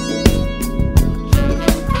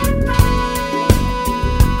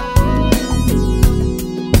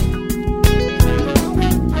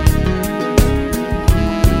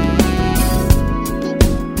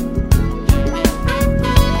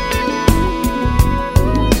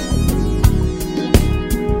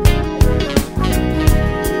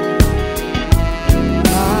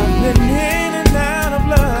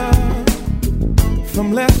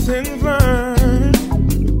 Lessons learned,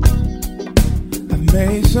 I've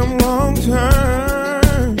made some wrong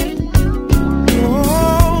turns.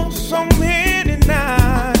 Oh, so many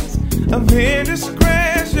nights of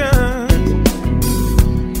indiscretion.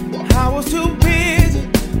 I was too busy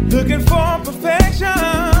looking for perfection.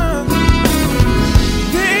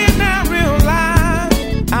 Then I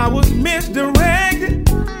realized I was misdirected.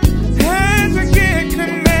 Had to get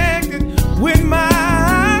connected with myself.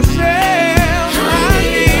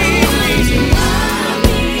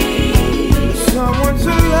 Someone to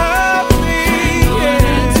love me,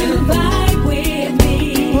 yeah. To vibe with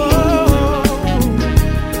me. Oh,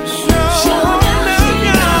 show love,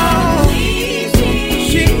 y'all.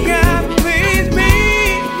 She gotta please me.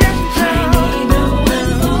 Yes, I need no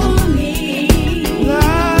one for me. La,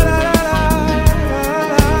 la, la, la,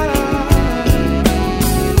 la.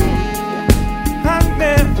 I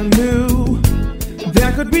never knew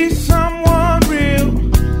there could be someone real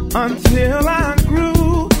until I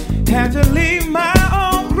grew. Had to leave my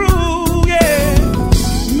own crew, yeah.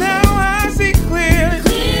 Now I see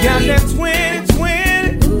clearly. Got that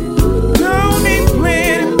 2020. Don't need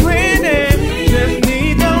plenty. Just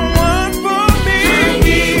need the one for me.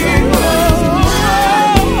 Oh,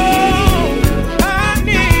 I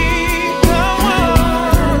need the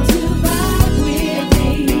one to vibe with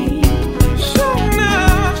me. Sure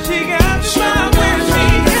enough, she got to vibe with me.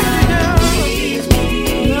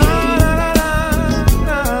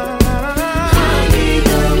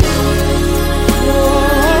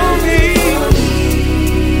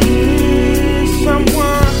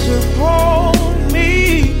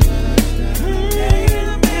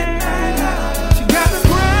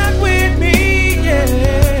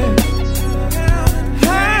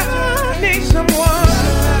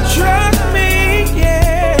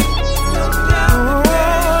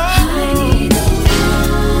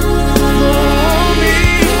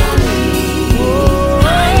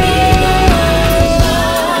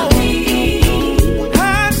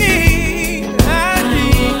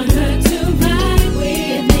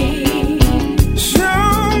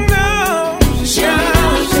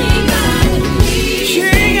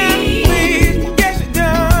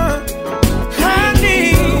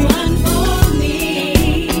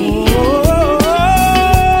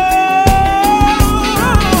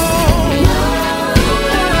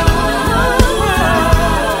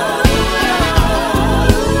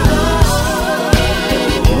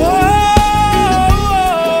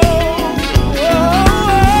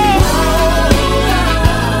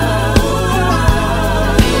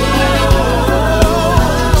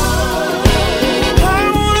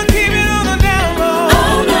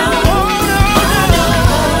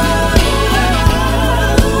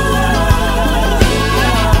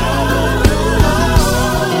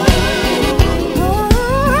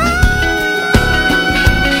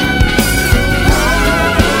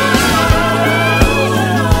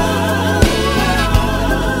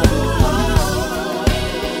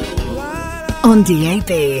 On DAB,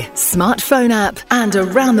 smartphone app, and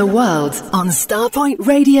around the world on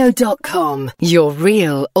starpointradio.com. Your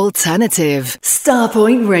real alternative.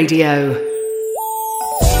 Starpoint Radio.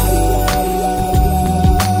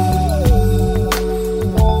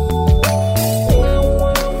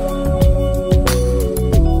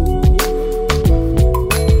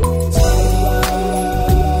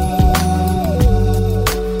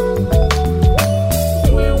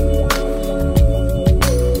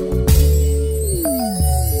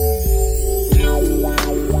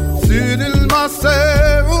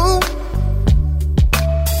 myself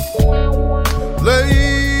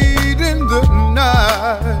late in the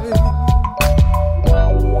night.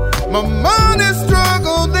 My mind is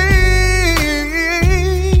struggling,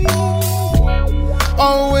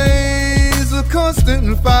 always a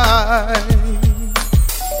constant fight.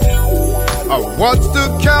 I watch the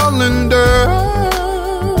calendar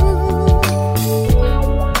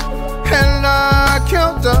and I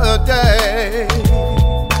count the day,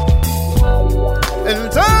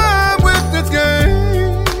 and time with this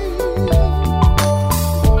game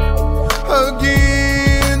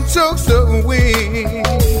again chokes away.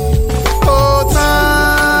 Oh,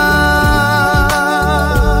 time,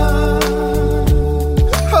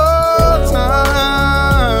 oh,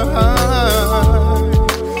 time,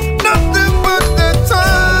 nothing but that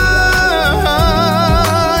time.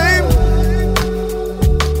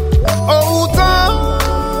 Oh, time.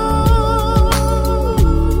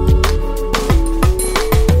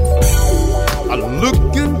 I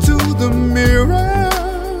look into the mirror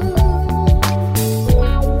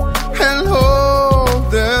and all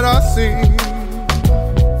that I see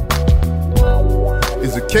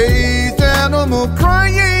is a caged animal crying.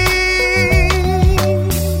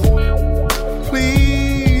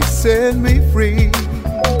 Please set me free.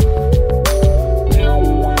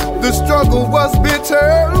 The struggle was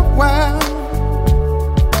bitter wild,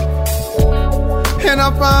 and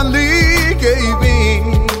I finally gave in.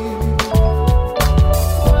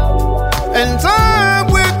 And time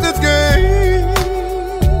with this game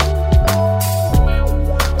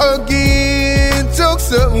again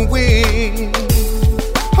chokes away.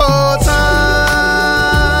 Oh, time,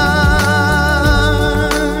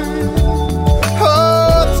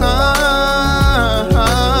 oh, time,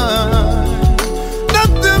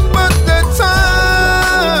 nothing but that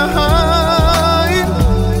time.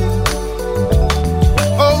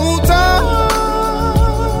 Oh, time,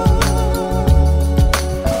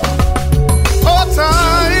 oh,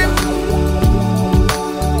 time,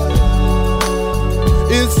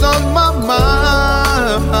 it's on my mind.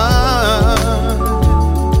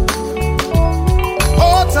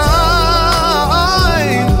 Oh, time,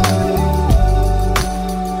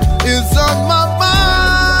 it's on my mind.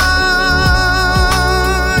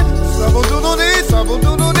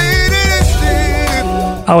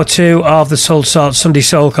 Hour 2 of the Soulsorts Sunday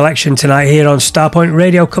Soul collection tonight here on Starpoint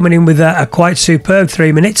Radio, coming in with a quite superb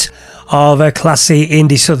 3 minutes of a classy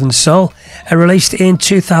indie southern soul, released in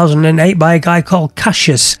 2008 by a guy called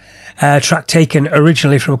Kashious, a track taken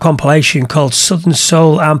originally from a compilation called Southern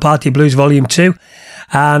Soul and Party Blues Volume 2,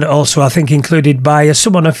 and also I think included by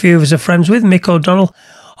someone a few of us are friends with, Mick O'Donnell,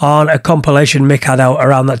 on a compilation Mick had out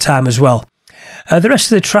around that time as well. The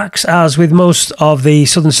rest of the tracks, as with most of the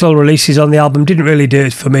Southern Soul releases on the album, didn't really do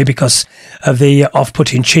it for me because of the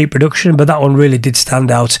off-putting cheap production, but that one really did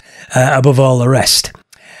stand out above all the rest.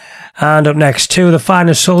 And up next, 2 of the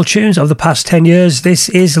finest soul tunes of the past 10 years. This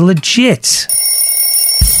is Lejit.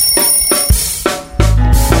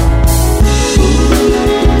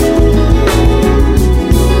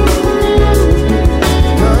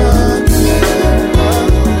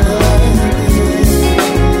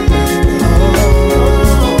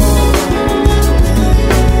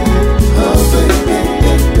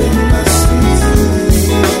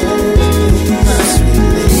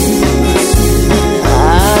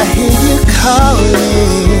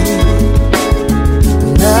 Calling,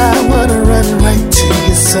 and I wanna run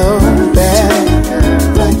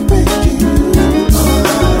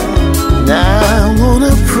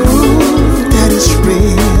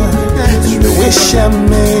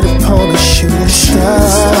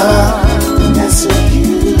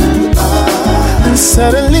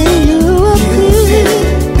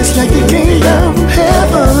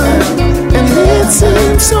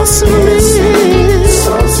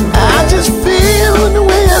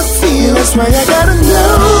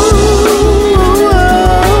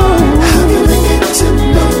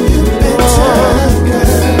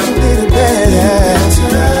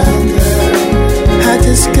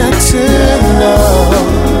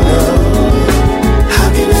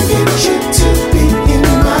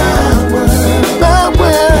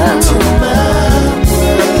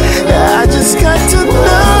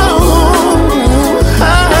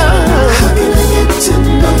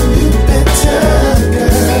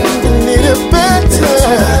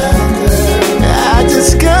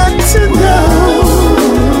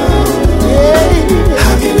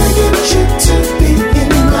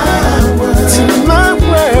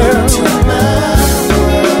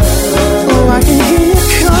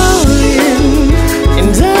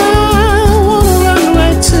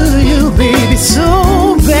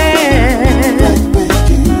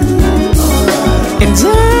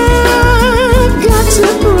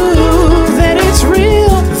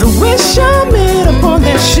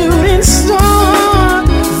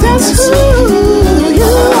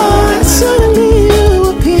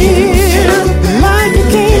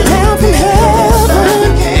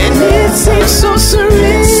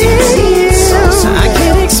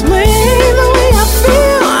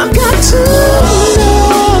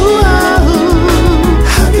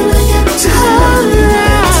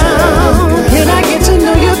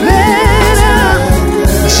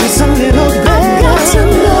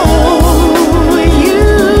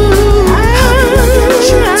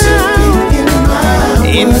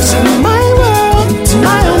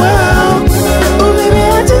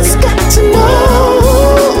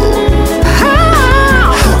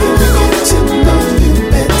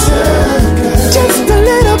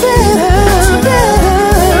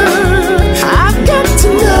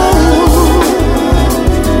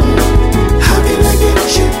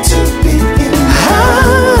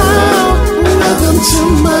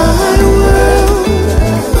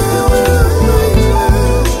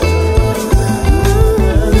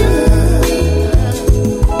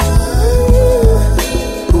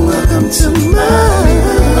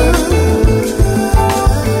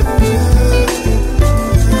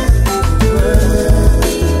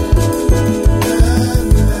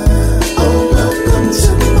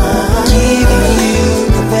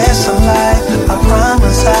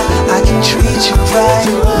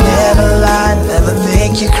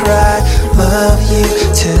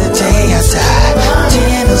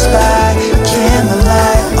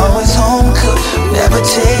Never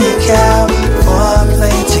take out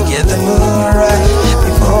foreplay to get the mood right.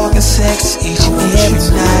 Before get sex each and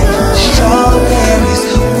every night. Strawberries,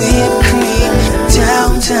 whipped cream,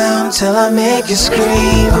 downtown till I make you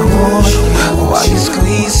scream. I want you while you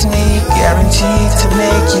squeeze me, guaranteed to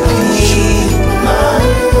make you pee.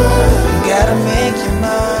 Gotta make you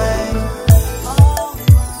mine.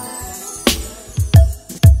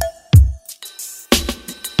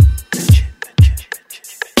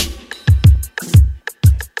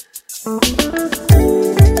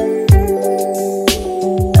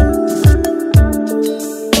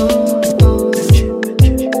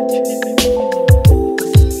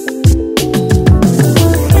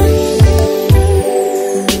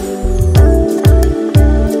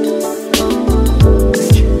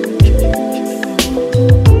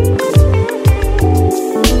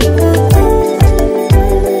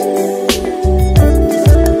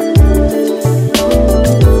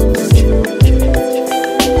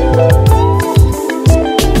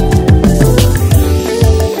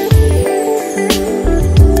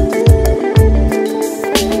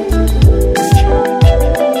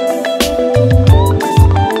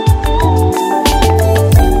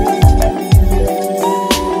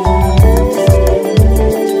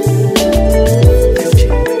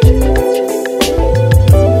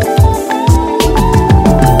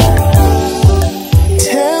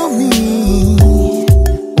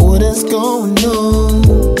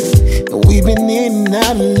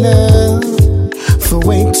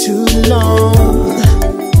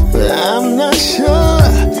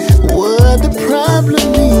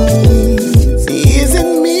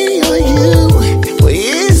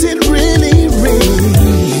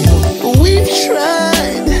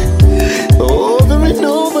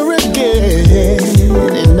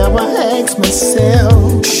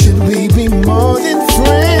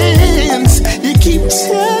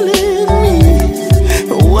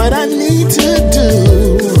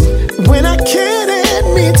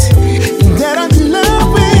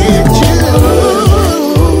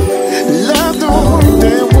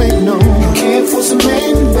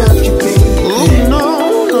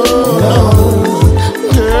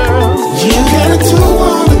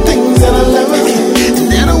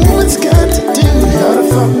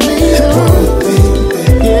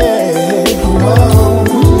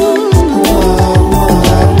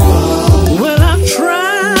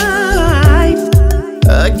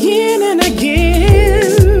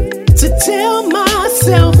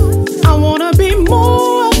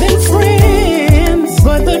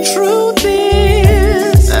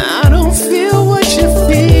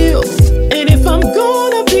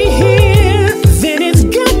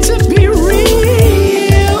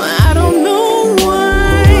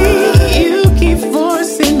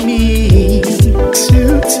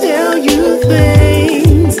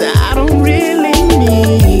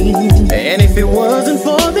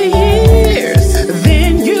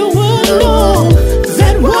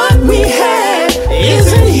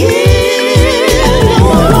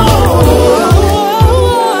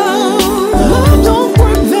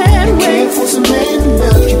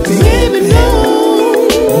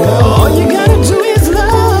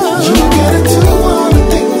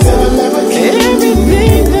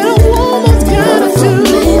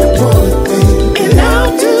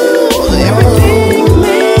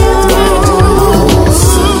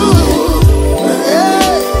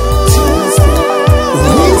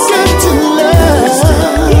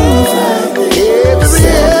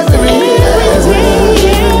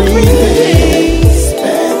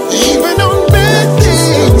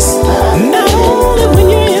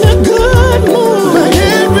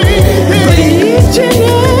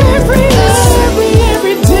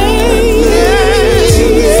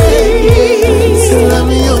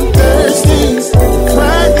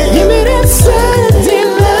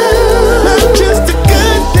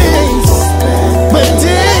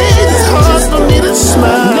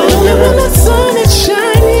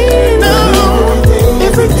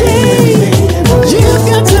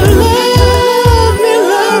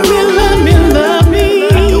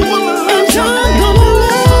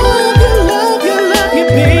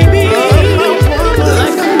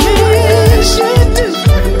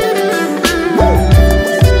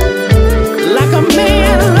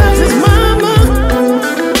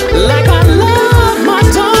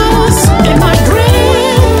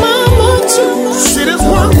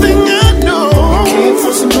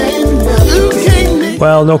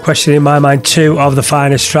 Well, no question in my mind, two of the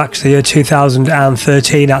finest tracks the year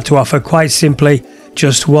 2013 had to offer. Quite simply,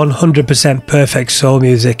 just 100% perfect soul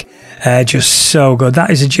music. Just so good. That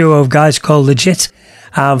is a duo of guys called Lejit,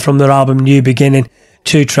 and from their album New Beginning,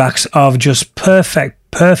 two tracks of just perfect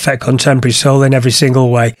perfect contemporary soul in every single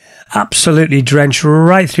way. Absolutely drenched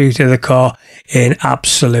right through to the core in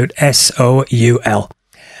absolute soul.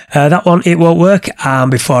 That one, It Won't Work,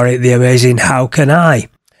 and before it, the amazing How Can I?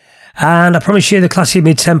 And I promise you the classy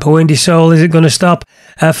mid-tempo indie soul isn't going to stop.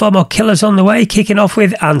 4 more killers on the way, kicking off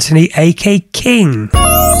with Anthony A.K. King.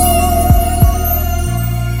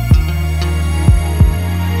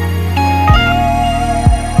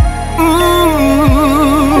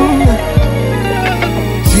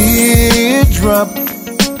 Teardrop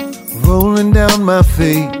rolling down my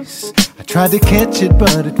face. I tried to catch it,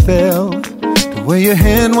 but it fell. The way your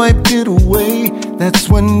hand wiped it away, that's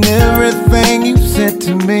when everything you said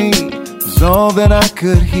to me was all that I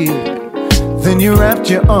could hear. Then you wrapped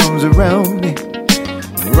your arms around me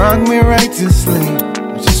and rocked me right to sleep.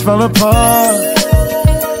 I just fell apart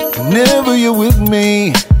whenever you're with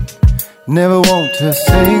me. Never want to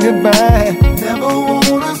say goodbye. Never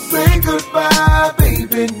want to say goodbye,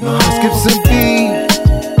 baby, no. My heart skips a beat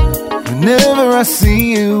whenever I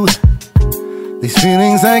see you. These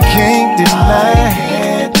feelings I can't deny.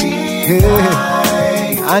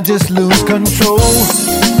 Yeah. I just lose control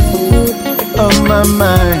of my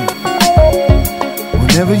mind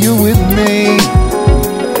whenever you're with me.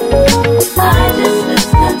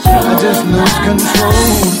 I just lose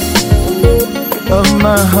control of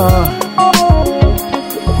my heart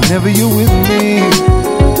whenever you're with me.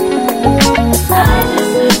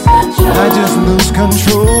 I just lose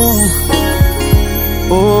control.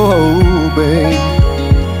 Oh, babe.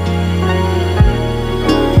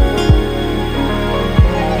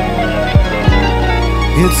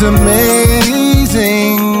 It's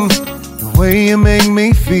amazing the way you make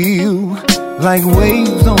me feel like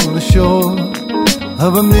waves on the shore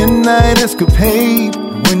of a midnight escapade.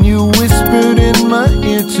 When you whispered in my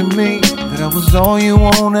ear to me that I was all you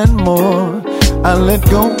want and more, I let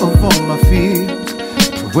go of all my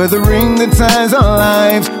fears, weathering the tides of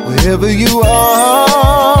lives. Wherever you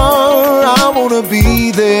are, I wanna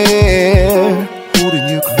be there, holding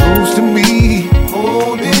you close to me,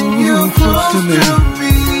 holding you close to me,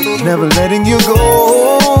 never letting you go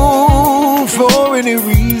for any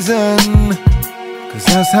reason, 'cause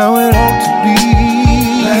that's how it ought to be.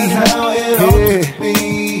 That's how it ought to be.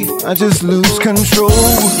 I just lose control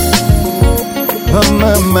of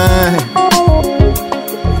my mind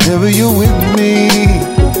whenever you're with me.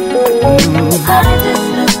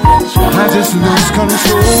 I just lose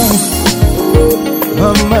control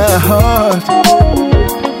of my heart,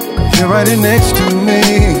 'cause you're right next to me.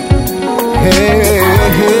 Hey,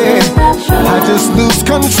 hey. I just lose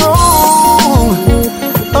control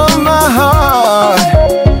of my heart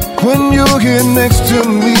when you're here next to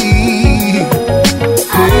me.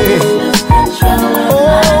 Hey.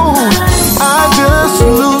 Oh, I just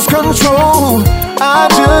lose control. I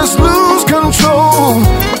just lose control.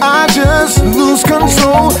 I just lose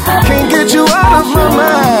control. Can't get you out of my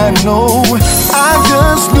mind, no. I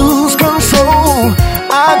just lose control.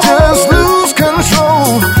 I just lose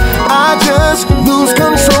control. I just lose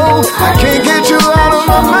control. I can't get you out of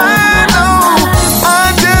my mind, no.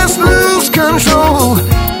 I just lose control.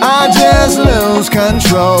 I just lose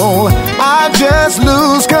control. I just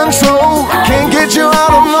lose control. Can't get you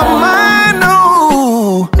out of my mind,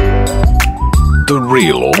 no. The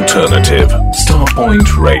real alternative, Starpoint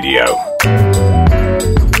Radio.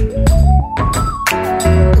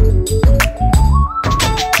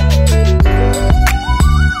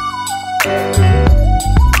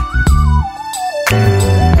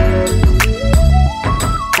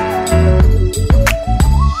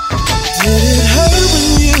 Did it hurt when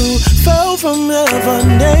you fell from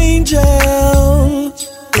heaven, angel?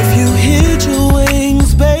 If you hid your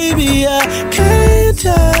wings, baby, I can't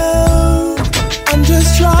tell. I'm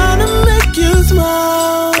just trying to make you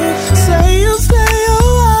smile. Say you'll stay a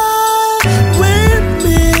while with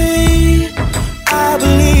me. I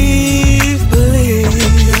believe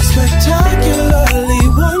you're spectacularly,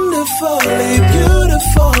 wonderfully,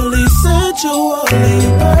 beautifully, sensually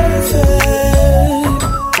perfect.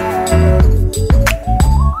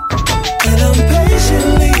 And I'm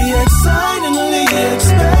patiently, excitedly,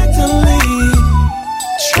 expectantly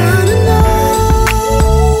trying to know.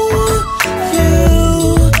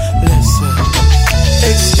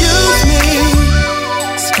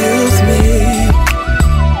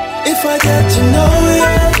 If I get to know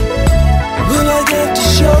you, will I get to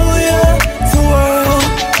show you the world?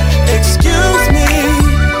 Excuse me,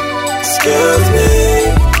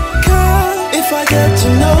 girl. If I get to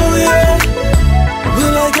know you,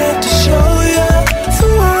 will I get to show you the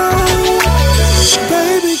world?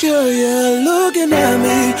 Baby girl, you're looking at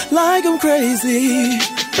me like I'm crazy.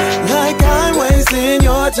 like I'm wasting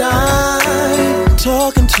your time.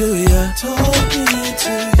 Talking to you.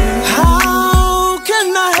 How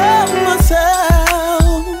can I help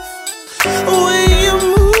myself when you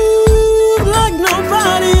move like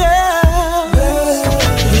nobody else?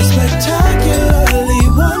 You're spectacularly,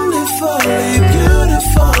 wonderfully,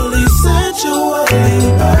 beautifully, sensually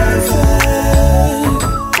perfect.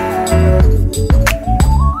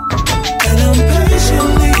 And I'm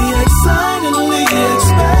patiently, excitedly,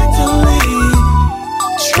 expectantly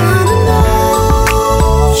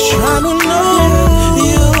trying to know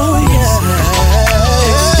you, yeah.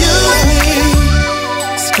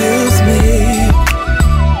 Excuse me,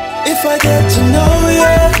 if I get to know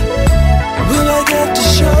you, will I get to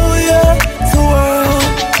show you the world?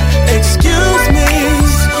 Excuse me,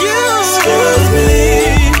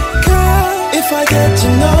 girl, if I get to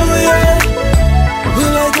know you,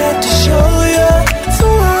 will I get to show you the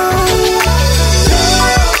world?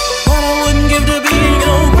 What I wouldn't give to be in a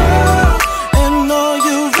world, and all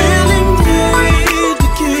you really need to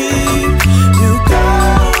keep you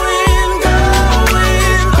going,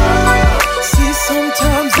 see,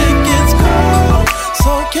 sometimes it gets cold,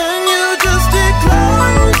 so can you just stick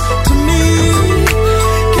close to me?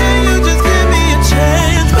 Can you just give me a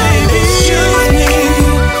chance, baby?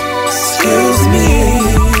 Excuse me,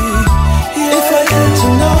 if I get to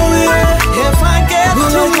know you,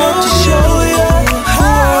 will I get to show you the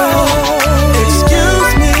world?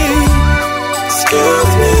 Excuse me,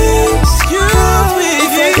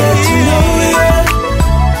 if I get to know you,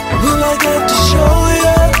 will I get to show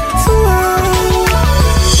you the world?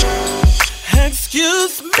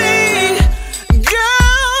 Excuse me,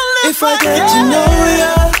 girl, if I get to know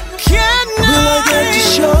you, will I get to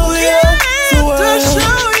show you the world?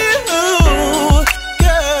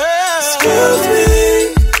 Excuse me,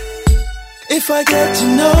 if I get to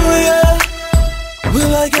know you,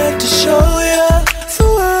 will I get to show you the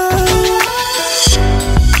world?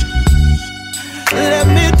 Let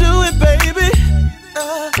me do it, baby.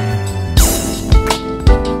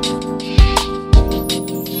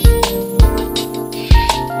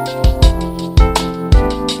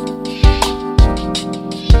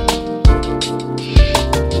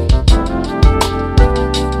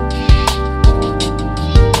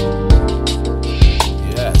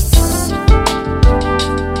 Yes.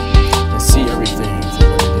 And see everything for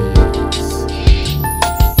what it is.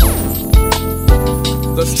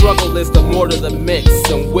 The struggle is the mortar, the mix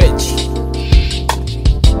in which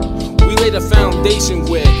we lay the foundation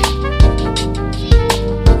with.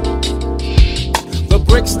 The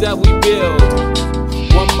bricks that we build,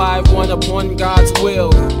 one by one upon God's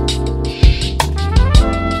will.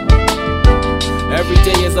 Every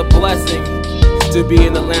day is a blessing to be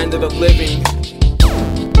in the land of the living.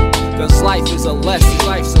 Cause life is a lesson,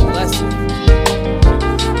 life's a lesson.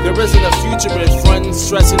 There isn't a future in front,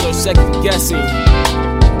 stressing or second guessing.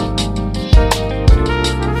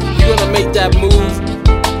 You're gonna make that move,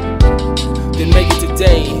 then make it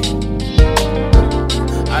today.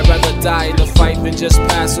 I'd rather die in the fight than just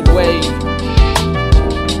pass away.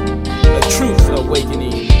 A truth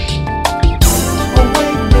awakening.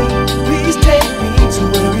 Please take me to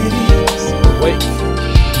where it is. Wake.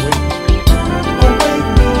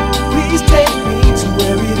 Please take me to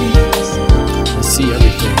where it is. And see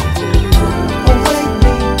everything.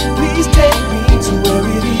 Please take me to where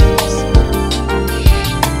it is.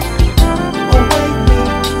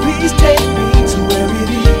 Please take me to where it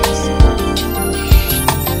is.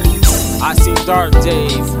 I've seen dark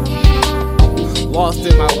days, lost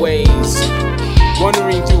in my ways,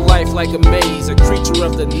 wandering through life like a maze, a creature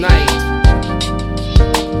of the night,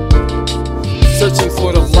 searching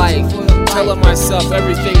for the light, telling myself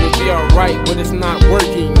everything will be alright, but it's not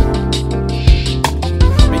working,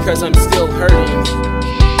 because I'm still hurting,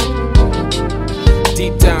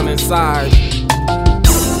 deep down inside.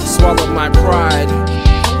 Swallow my pride,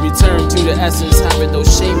 return to the essence, having no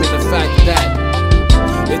shame in the fact that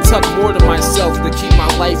it took more than myself to keep my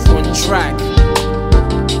life on track.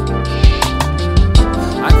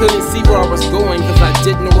 I couldn't see where I was going because I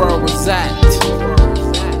didn't know where I was at.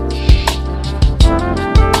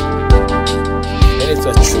 And it's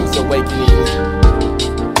a truth awakening.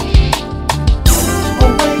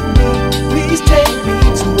 Awake me, please take me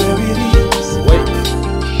to where it is. Wake.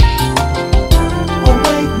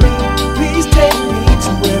 Awake me, please take me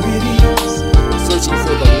to where it is. Searching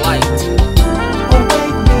for the light.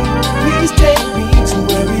 Awake me, please take me to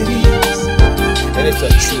where it is. And it's a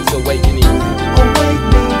truth awakening. Awake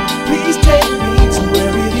me, please take me to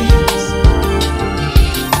where it is.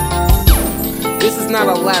 This is not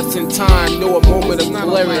a lapse in time, nor a moment of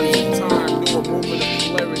clarity.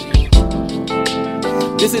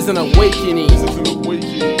 This is an awakening.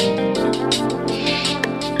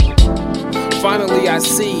 Finally I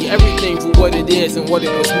see everything for what it is and what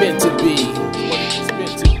it was meant to be.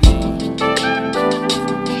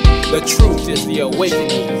 The truth is the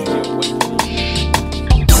awakening.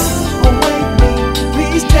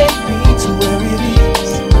 Please take me to where it is.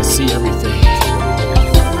 I see everything.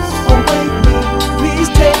 Please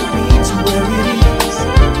take me to where it is.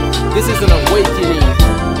 This is an awakening.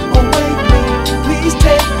 Please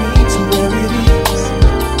take me to where it is.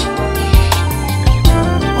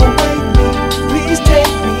 Please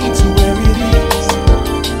take me to where it is.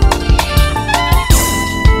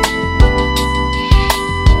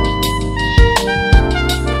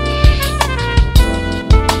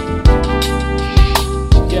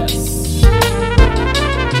 Yes.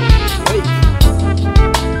 Wait.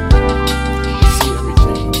 See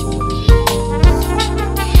everything.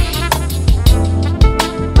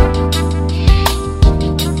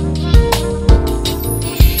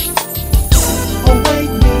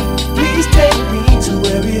 Please take me to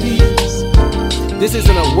where it is. This is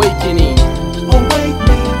an awakening.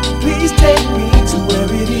 Please take me to where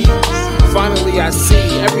it is. Finally I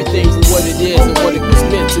see everything for what it is and what it was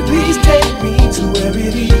meant to be. Please take me to where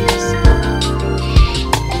it is.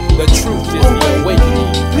 The truth is the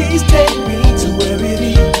awakening. Please take me to where it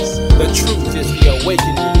is. The truth is the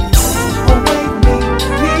awakening.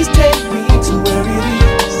 Please take me to where it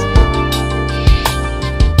is.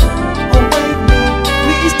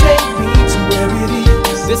 Please take me to where it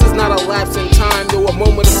is. This is not a lapse in time, nor a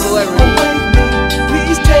moment of clarity.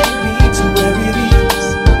 Please take me to where it is.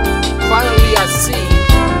 Finally I see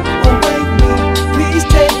Please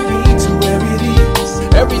take me to where it is.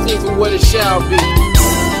 everything for what it shall be.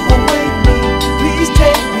 Please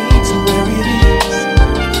take me to where it is.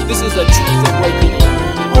 This is a truth awakening.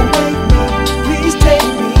 Please take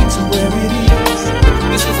me to where it is.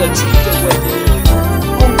 This is a truth awakening.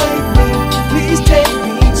 Please take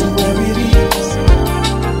me to where it is.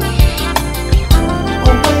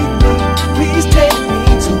 Please take me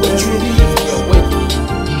to where it is. The awakening.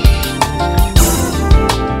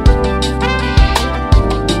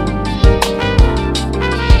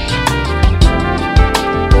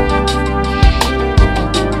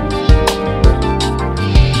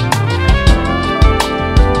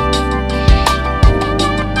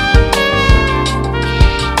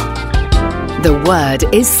 The word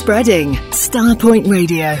is spreading. Starpoint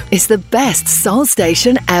Radio is the best soul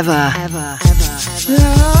station ever.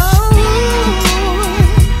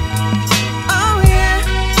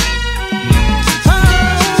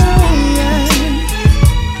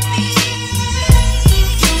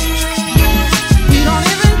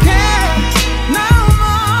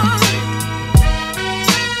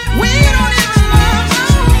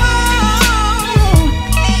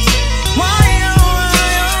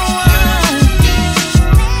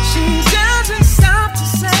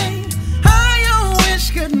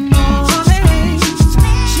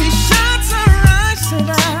 She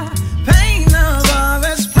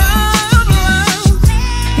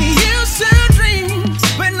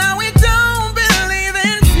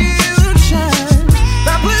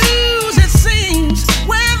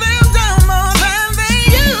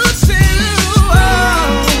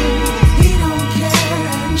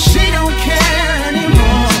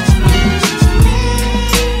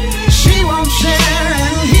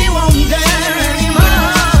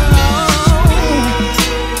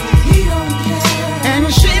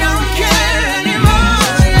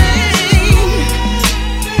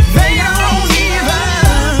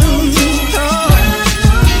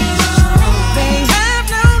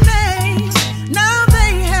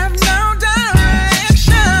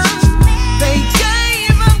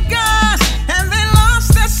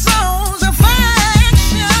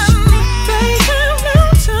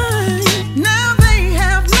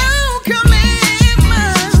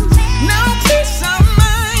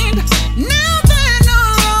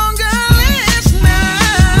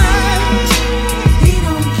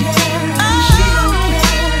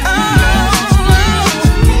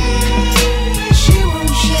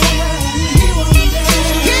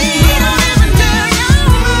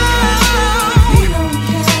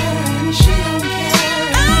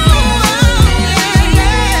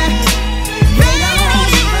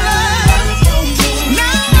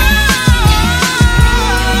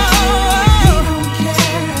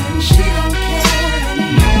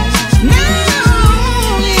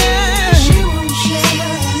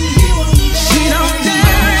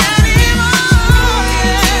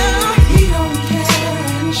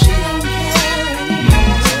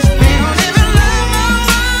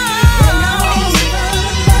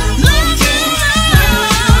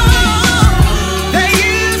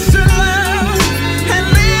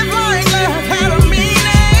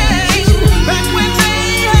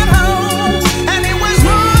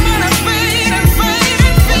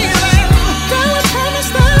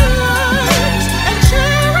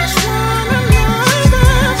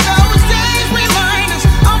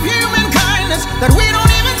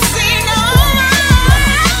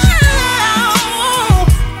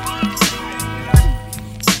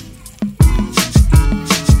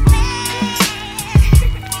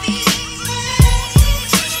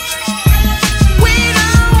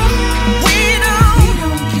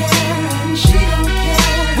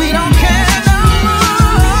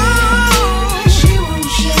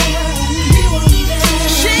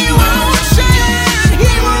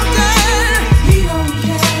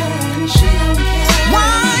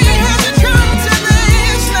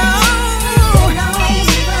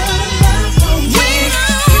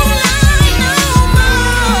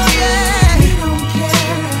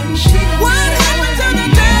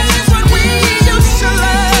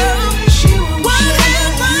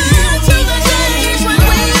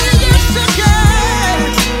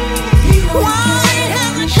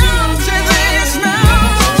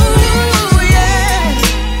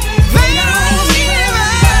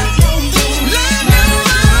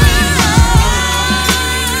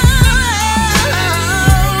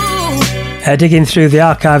digging through the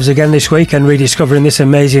archives again this week and rediscovering this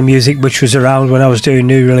amazing music which was around when I was doing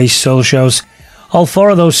new release soul shows. All 4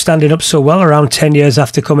 of those standing up so well around 10 years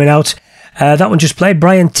after coming out. That one just played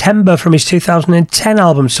Brian Temba from his 2010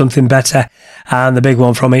 album Something Better, and the big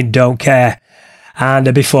one from it, Don't Care.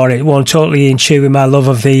 And before it, one totally in tune with my love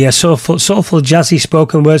of the soulful, jazzy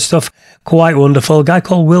spoken word stuff, quite wonderful. A guy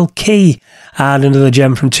called Will Key, and another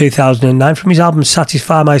gem from 2009 from his album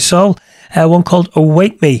Satisfy My Soul, one called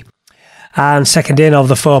Awake Me. And second in of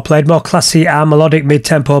the 4 played more classy and melodic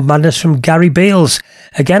mid-tempo madness from Gary Beals.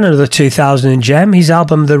 Again, another 2000 gem, his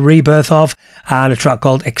album The Rebirth of, and a track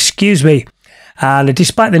called Excuse Me. And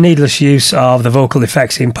despite the needless use of the vocal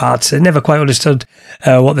effects in parts, I never quite understood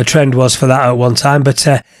what the trend was for that at one time, but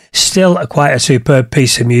still quite a superb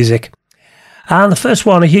piece of music. And the first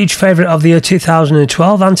one, a huge favourite of the year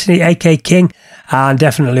 2012, Anthony A.K. King, and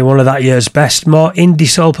definitely one of that year's best. More indie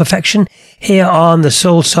soul perfection here on the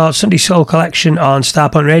Soulsorts Sunday Soul Collection on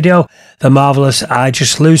Starpoint Radio, the marvellous I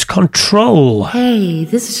Just Lose Control. Hey,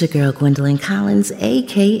 this is your girl Gwendolyn Collins,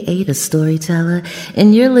 a.k.a. The Storyteller,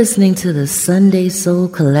 and you're listening to the Sunday Soul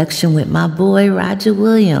Collection with my boy Roger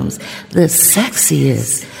Williams, the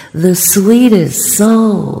sexiest, the sweetest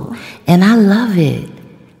soul, and I love it.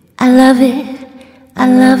 I love it, I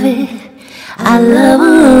love it, I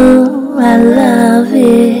love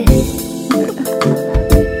it.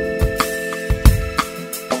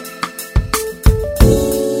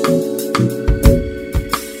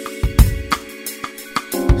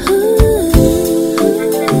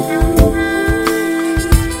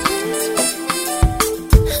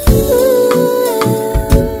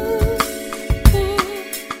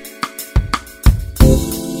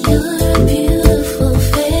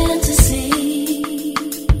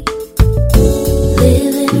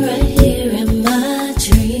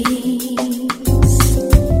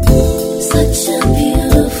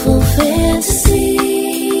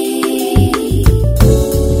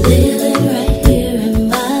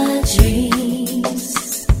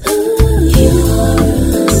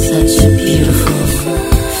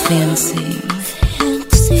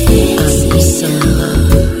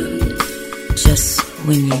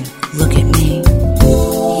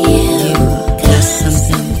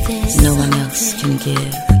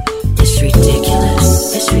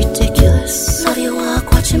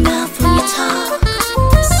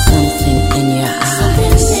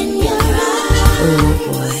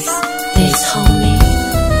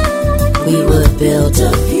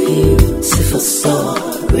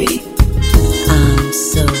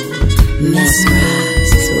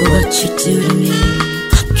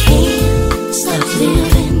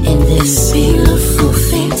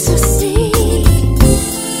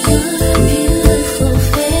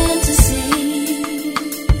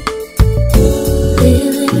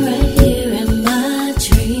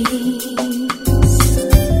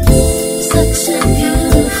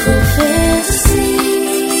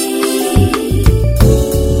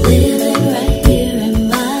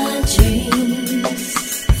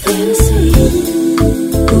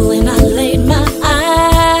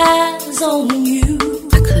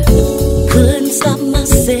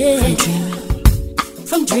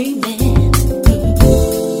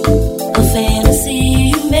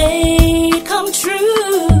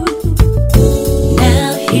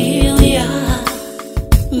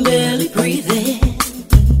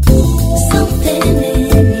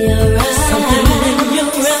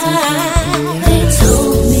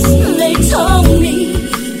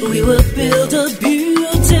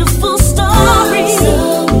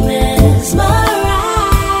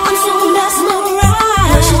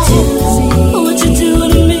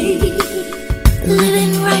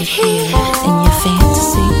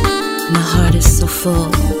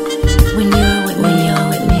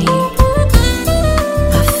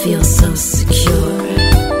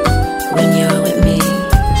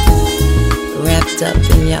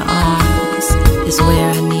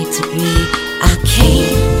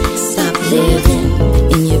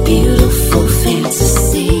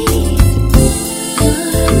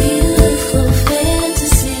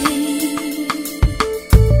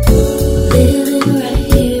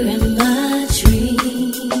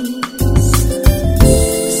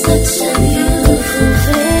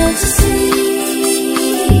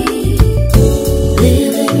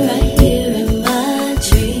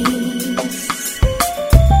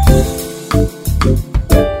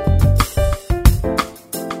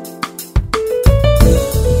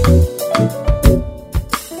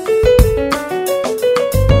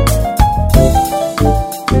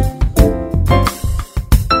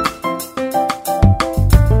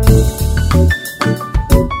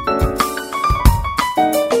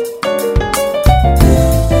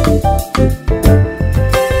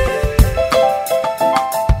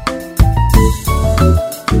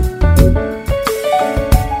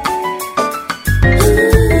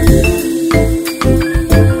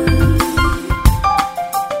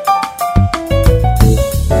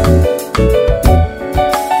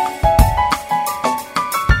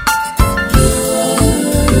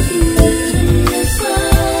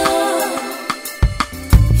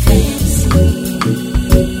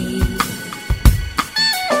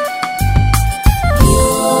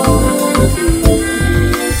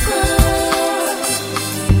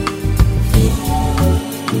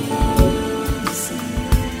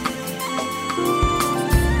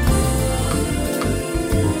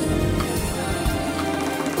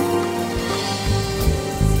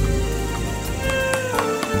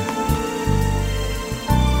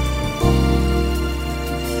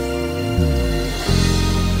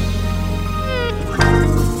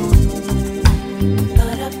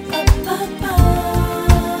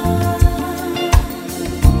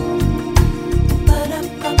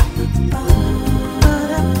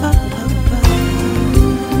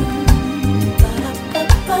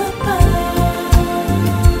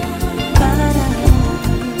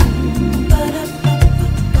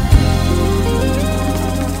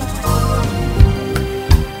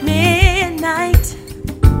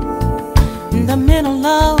 middle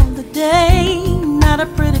of the day, not a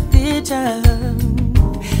pretty picture.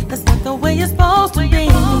 That's not the way it's supposed to be.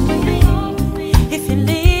 If you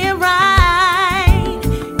live right,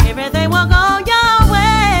 everything will go your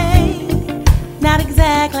way. Not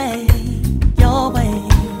exactly your way.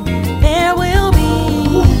 There will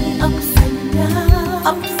be ups and downs,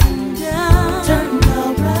 ups and downs. Turn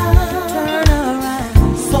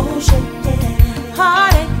around, soul shaking,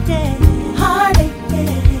 heartache, yeah.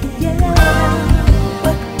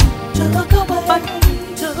 But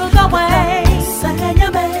took away, sang you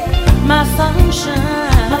made my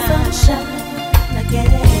sunshine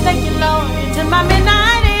again. Thank you, Lord, you took my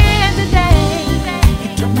midnight in today. You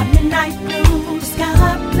took my midnight blue,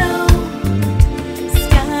 sky blue.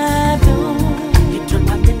 You took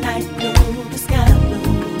my midnight blue, the sky blue.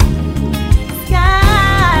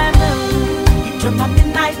 Sky blue. You took my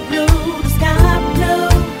midnight blue, the sky blue.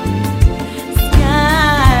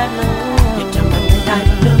 Sky blue. You took my midnight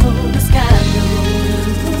blue, the sky blue.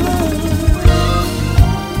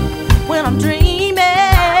 When I'm dreaming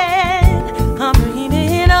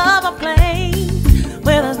of a place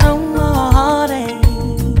where there's no more heartache,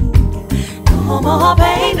 no more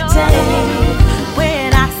pain to take.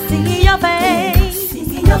 When I see your face,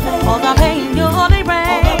 all the pain you'll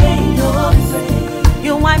erase,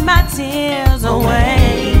 you wipe my tears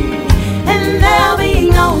away, and there'll be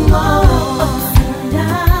no more ups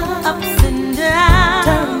and downs.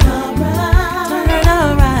 Turn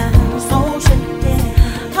around, soul shaking,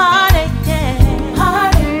 heartache, yeah.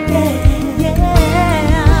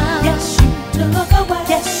 Yes, you took away,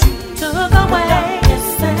 yes,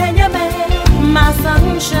 and you made my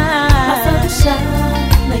sunshine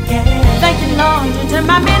again. Thank you, Lord, you turned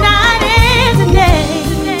my midnight in today.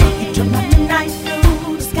 You turned my midnight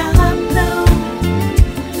blue, the sky blue,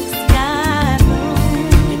 sky blue.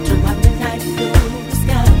 You turned my midnight blue, the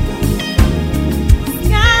sky blue,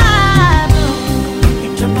 sky blue.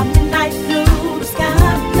 You turned my midnight blue, the sky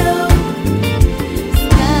blue,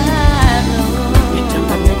 sky blue. You turned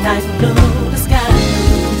my midnight blue, the sky blue.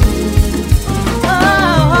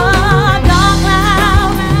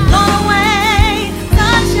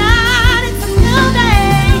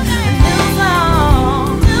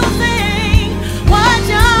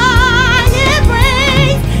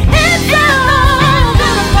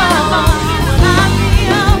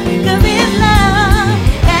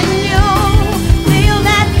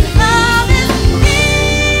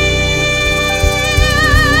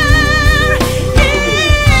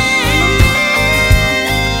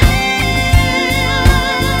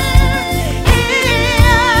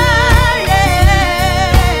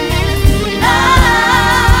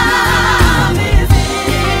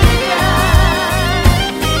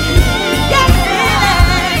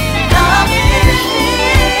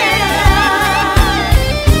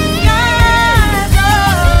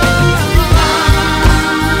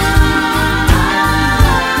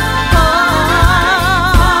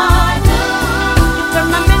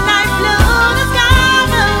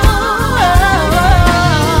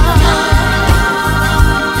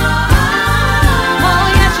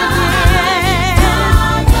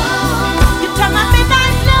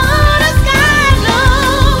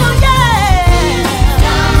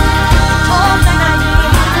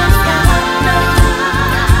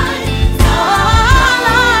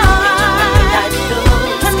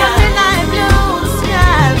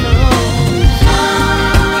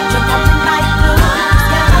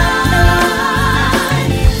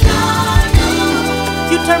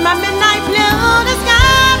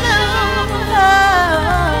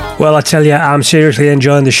 Well, I tell you, I'm seriously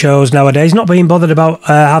enjoying the shows nowadays, not being bothered about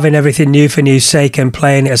having everything new for new's sake and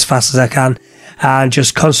playing it as fast as I can, and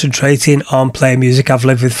just concentrating on playing music I've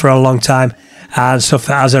lived with for a long time and stuff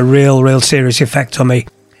that has a real serious effect on me.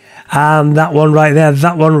 And that one right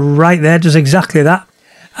there does exactly that,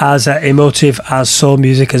 as emotive as soul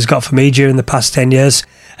music has got for me during the past 10 years.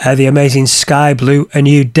 The amazing Sky Blue, A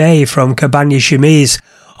New Day from Kabanya-Chemise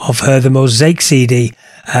of her The Mosaic CD,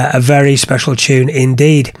 a very special tune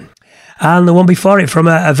indeed. And the one before it from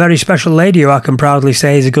a very special lady who I can proudly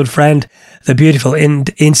say is a good friend, the beautiful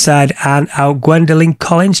Inside and Out Gwendolyn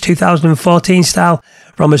Collins, 2014 style,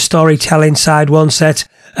 from a storytelling side one set,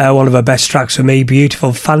 one of her best tracks for me,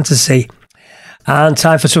 Beautiful Fantasy. And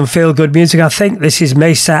time for some feel good music. I think this is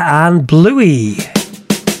Maysa and Bluey.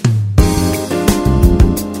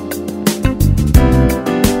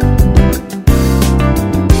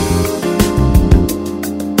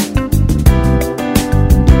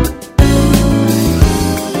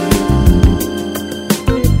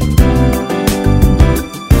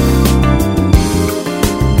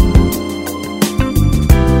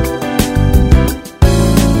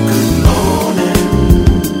 Good morning.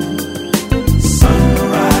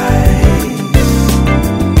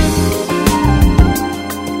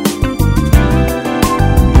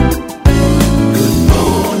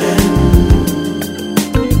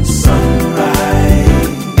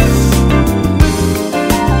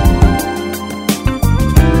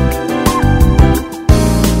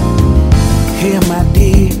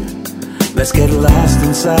 Let's get lost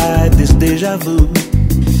inside this deja vu.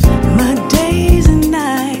 My days and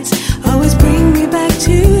nights always bring me back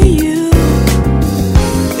to you.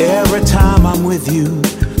 Every time I'm with you,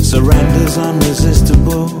 surrender's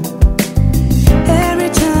unresistible. Every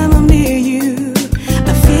time I'm near you,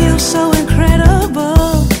 I feel so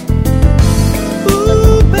incredible.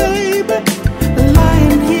 Ooh, baby,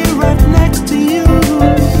 lying here right next to you.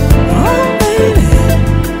 Oh, baby,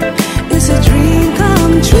 it's a dream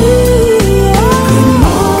come true. Good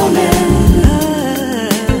morning,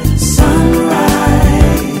 sunrise.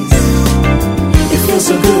 It feels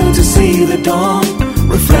so good to see the dawn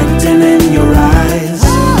reflecting in your eyes.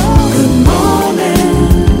 Good morning,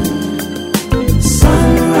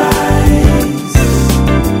 sunrise.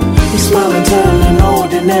 You smile and turn an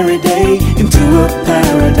ordinary day into a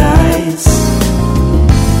paradise.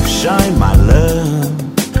 Shine, my love,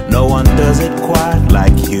 no one does it quite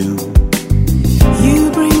like you.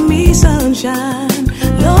 You bring me sunshine,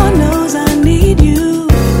 Lord knows I need you.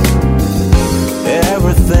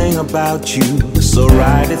 Everything about you is so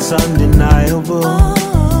right, it's undeniable.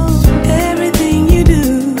 Everything you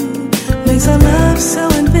do makes our love so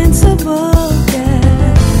invincible,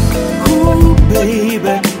 yeah. Ooh,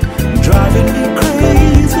 baby, driving me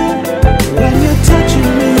crazy when you're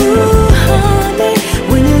touching me. Ooh, honey,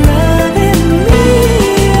 when you're loving me.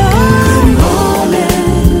 Good morning,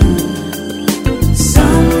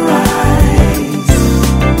 sunrise.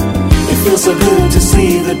 It feels so good to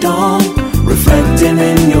see the dawn reflecting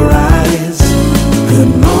in your eyes.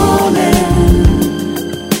 Good morning,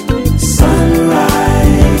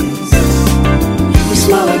 sunrise. You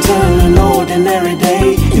smile and turn an ordinary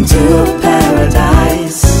day into a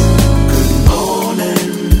paradise. Good morning,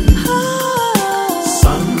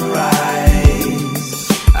 sunrise.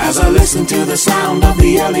 As I listen to the sound of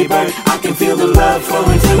the early bird, I can feel the love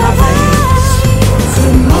flowing through my veins.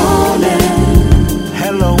 Good morning,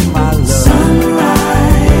 hello my love.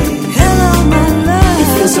 Sunrise, hello my love. It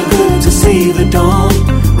feels so good to see the dawn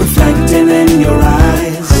reflecting in your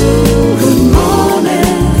eyes. Good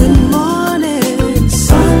morning,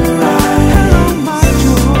 sunrise. Hello my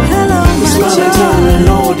joy, hello my joy. You smile and turn an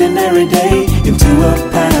ordinary day into a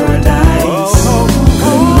paradise.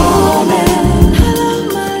 Good morning, hello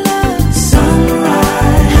my love.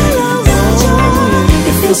 Sunrise, hello my joy.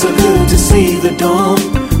 It feels so good to see the dawn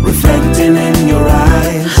reflecting in your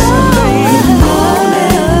eyes. Good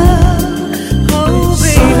morning,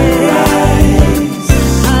 sunrise.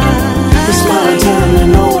 You smile and turn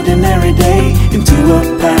an ordinary day into a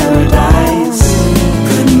paradise.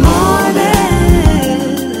 Good morning,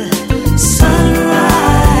 sunrise.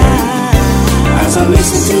 As I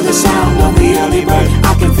listen to the sound of the early bird,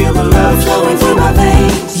 I can feel the love flowing through my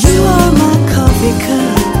veins. You are my coffee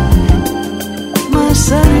cup, my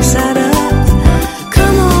sunny side up.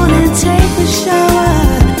 Come on and take a shower.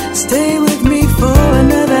 Stay with me for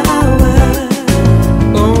another hour.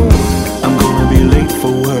 Oh, I'm gonna be late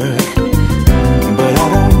for work, but I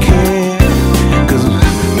don't care, 'cause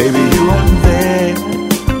maybe you aren't there.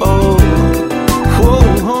 Oh,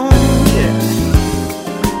 yeah.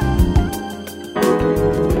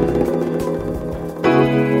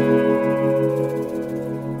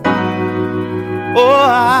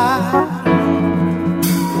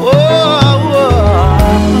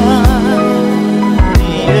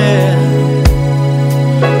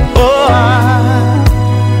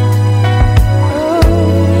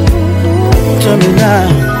 Tell me now,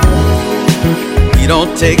 we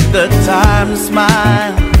don't take the time to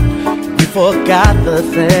smile. We forgot the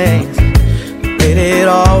things that made it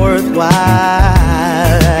all worthwhile.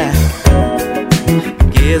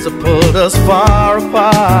 Years have pulled us far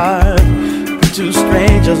apart. We're two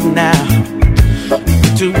strangers now,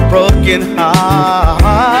 we're two broken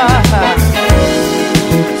hearts.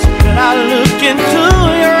 So when I look into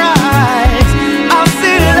your eyes, I'll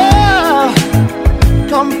see love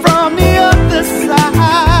come from the other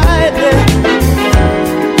side.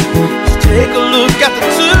 Just take a look at the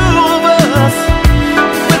two of us.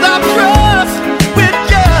 Without trust, we're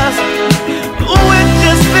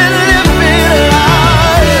just been living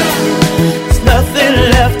life. There's nothing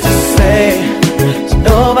left to say, there's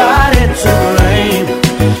nobody to blame.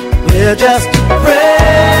 We're just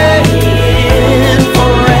praying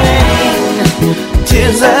for rain.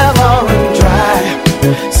 Tears have all run dry,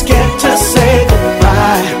 scared to say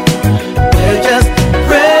goodbye. We're just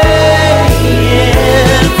praying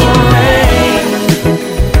for rain,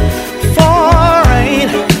 for rain,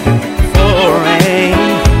 for rain.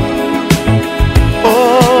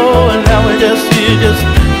 Oh, and now we're just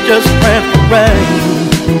praying for rain.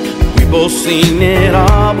 We both seen it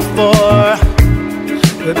all before.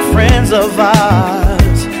 Good friends of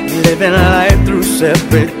ours living life through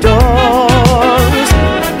separate doors.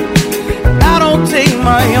 I don't take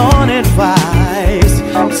my own advice.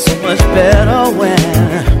 It's so much better when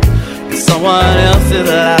it's someone else's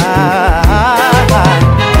life.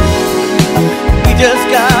 We just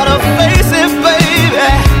gotta face it,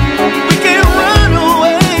 baby. We can't run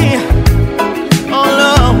away. Oh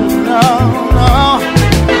no, no, no.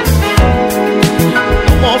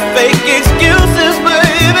 No more fake excuses,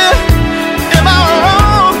 baby. Am I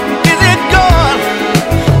wrong? Is it gone?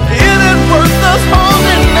 Is it worth us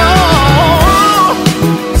holding on?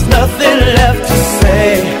 There's nothing left to say.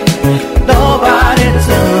 Nobody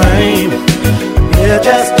to blame. We're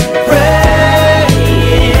just praying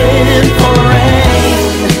for rain.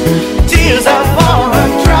 Tears are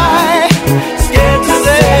falling dry. Scared to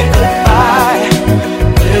say goodbye.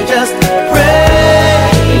 We're just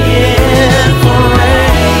praying for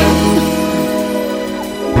rain.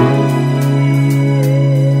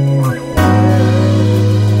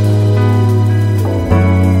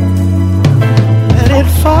 Let it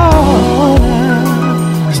fall.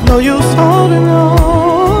 There's no use holding on.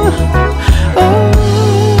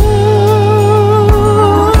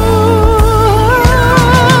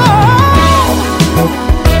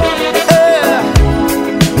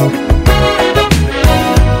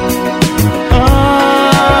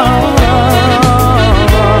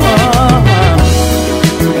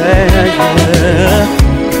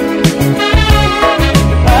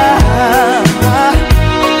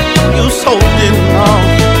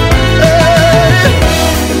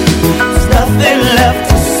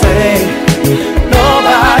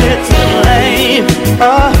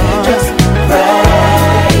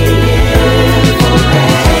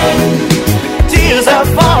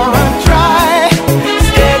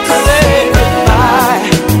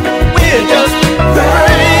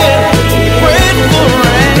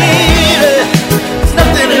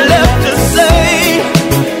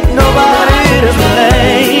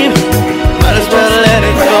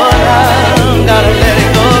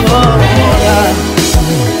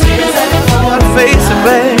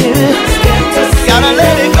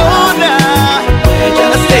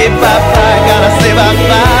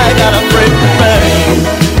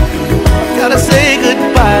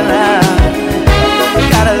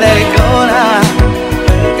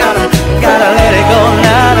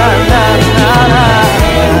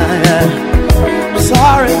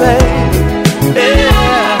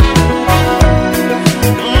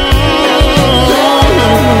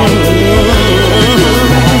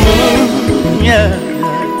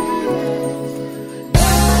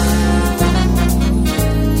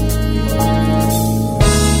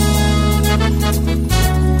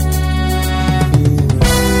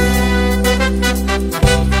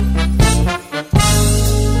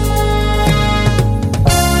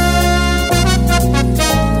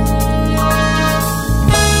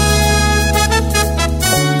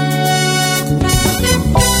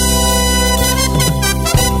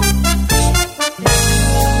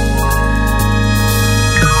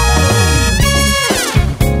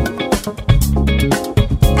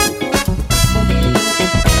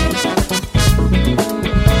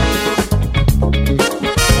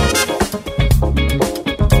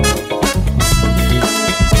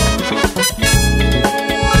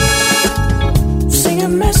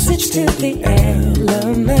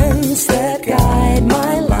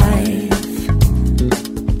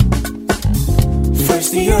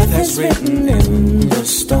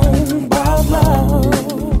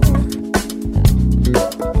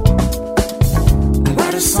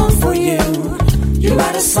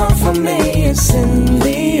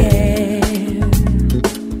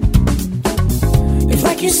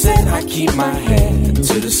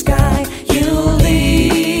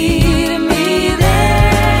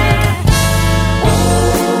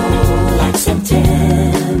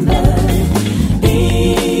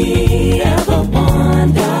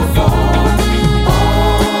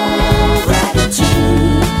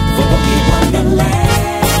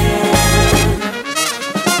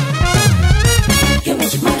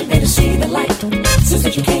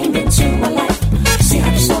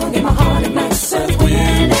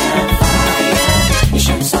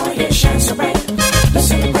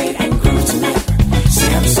 Listen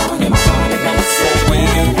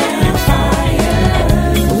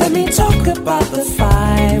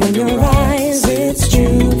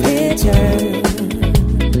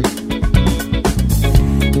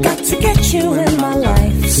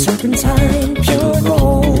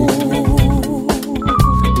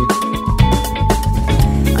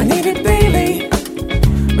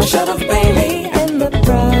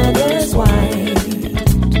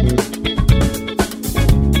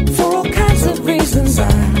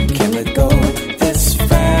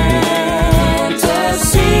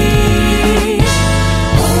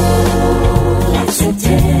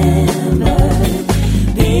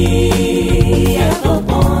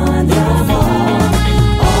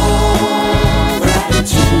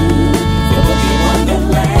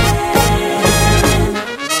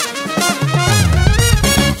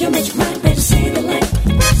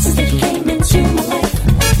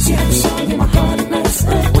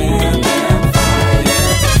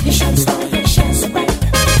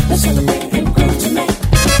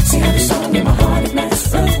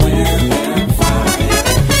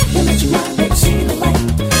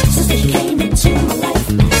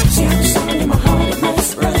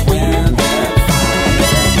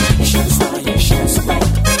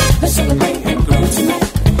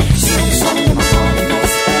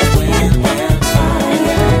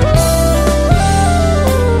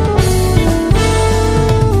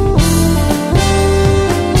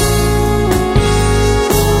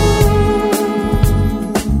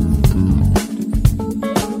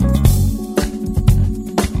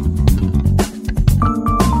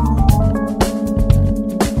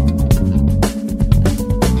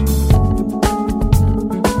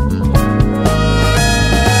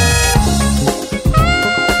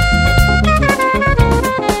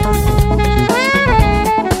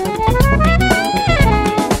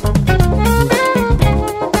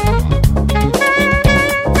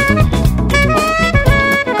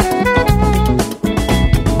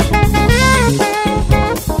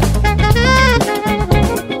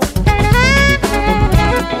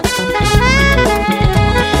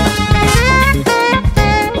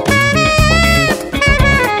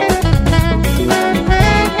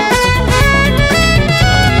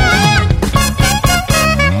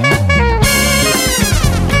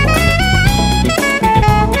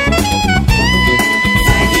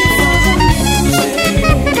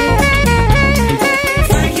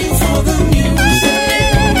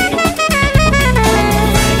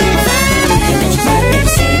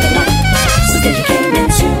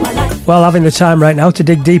Well, having the time right now to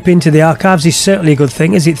dig deep into the archives is certainly a good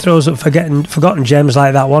thing, as it throws up forgotten gems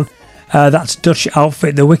like that one. That's Dutch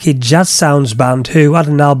outfit, the Wicked Jazz Sounds Band, who had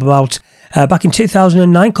an album out back in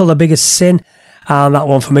 2009 called The Biggest Sin, and that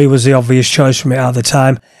one for me was the obvious choice from it at the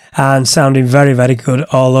time, and sounding very, very good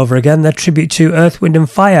all over again. Their tribute to Earth, Wind and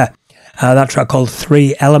Fire, that track called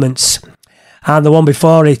 3 Elements. And the one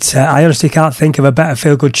before it, I honestly can't think of a better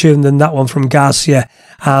feel-good tune than that one from Garcia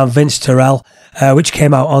and Vince Terrell, which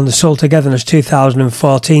came out on the Soul Togetherness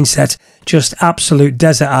 2014 set. Just absolute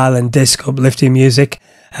desert island disc uplifting music.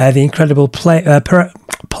 The incredible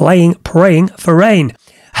Praying for Rain.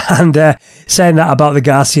 And saying that about the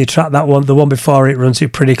Garcia track, the one before it runs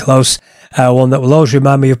it pretty close. One that will always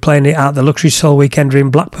remind me of playing it at the Luxury Soul Weekender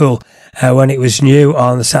in Blackpool when it was new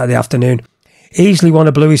on the Saturday afternoon. Easily one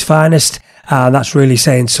of Bluey's finest, and that's really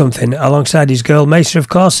saying something. Alongside his girl Maysa, of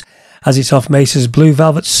course, as it's off Maysa's Blue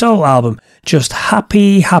Velvet Soul album. Just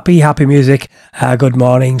happy, happy, happy music. Good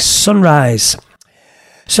morning, sunrise.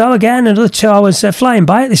 So again, another 2 hours flying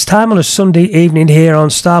by at this time on a Sunday evening here on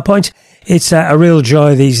Starpoint. It's a real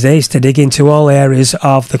joy these days to dig into all areas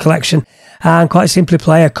of the collection and quite simply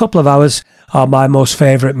play a couple of hours of my most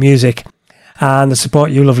favourite music. And the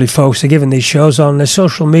support you lovely folks are giving these shows on the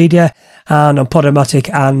social media and on Podomatic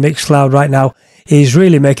and Mixcloud right now is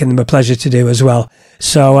really making them a pleasure to do as well.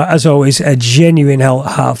 So as always, a genuine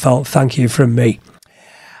heartfelt thank you from me.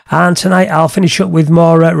 And tonight I'll finish up with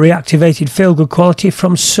more reactivated feel-good quality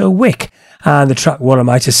from Sir Wick and the track What Am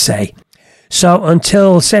I to Say. So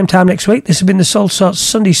until same time next week, this has been the Soulsorts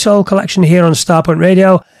Sunday Soul Collection here on Starpoint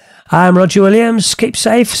Radio. I'm Roger Williams. Keep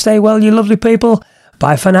safe, stay well, you lovely people.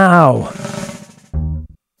 Bye for now.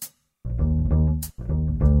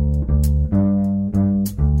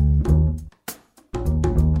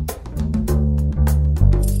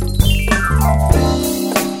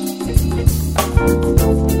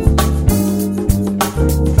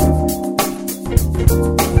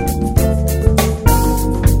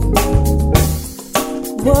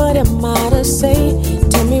 What am I to say?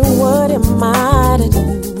 Tell me, what am I to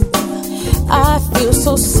do? I feel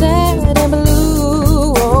so sad and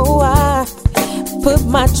blue. Oh, I put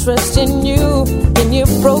my trust in you, and you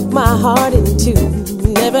broke my heart in two.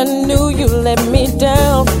 Never knew you let me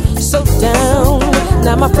down, so down.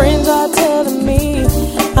 Now my friends are telling me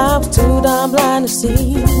I'm too darn blind to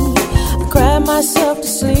see. I cried myself to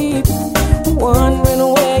sleep,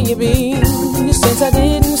 wondering where you be. Since I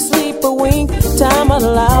didn't sleep a wink, time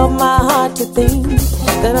allowed my heart to think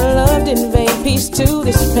that I loved in vain. Peace to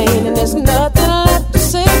this pain, and there's nothing left to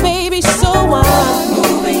say, baby. So I'm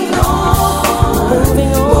moving on,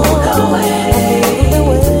 moving away.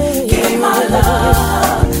 Give my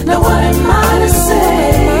love. Now what am I to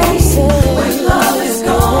say? When love is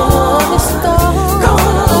gone,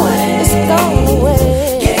 gone away, it's gone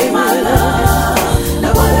away. Give my love.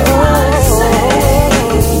 Now what am I to say?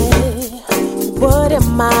 What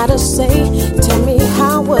am I to say? Tell me,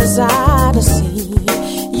 how was I to see?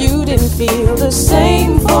 You didn't feel the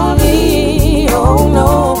same for me. Oh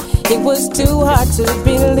no, it was too hard to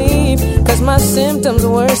believe, 'cause my symptoms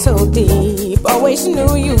were so deep. Always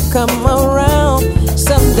knew you'd come around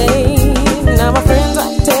someday. Now my friends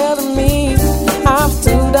are telling me I'm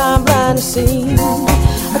too darn blind to see.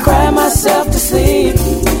 I cry myself to sleep,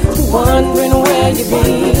 wondering where you be.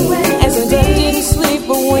 And since I didn't sleep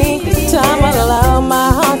a wink, time I allowed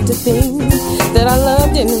my heart to think that I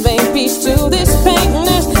loved in vain. Peace to this pain,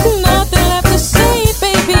 there's nothing left to say,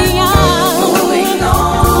 baby. I'm moving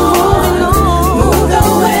on, moved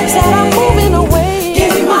away. Said I'm moving away.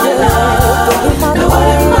 Give me my love. Now what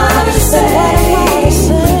am I to say?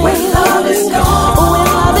 When love is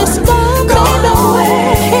gone, gone away,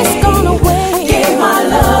 it's gone away. Give my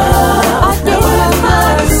love. Now what am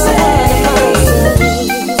I to say?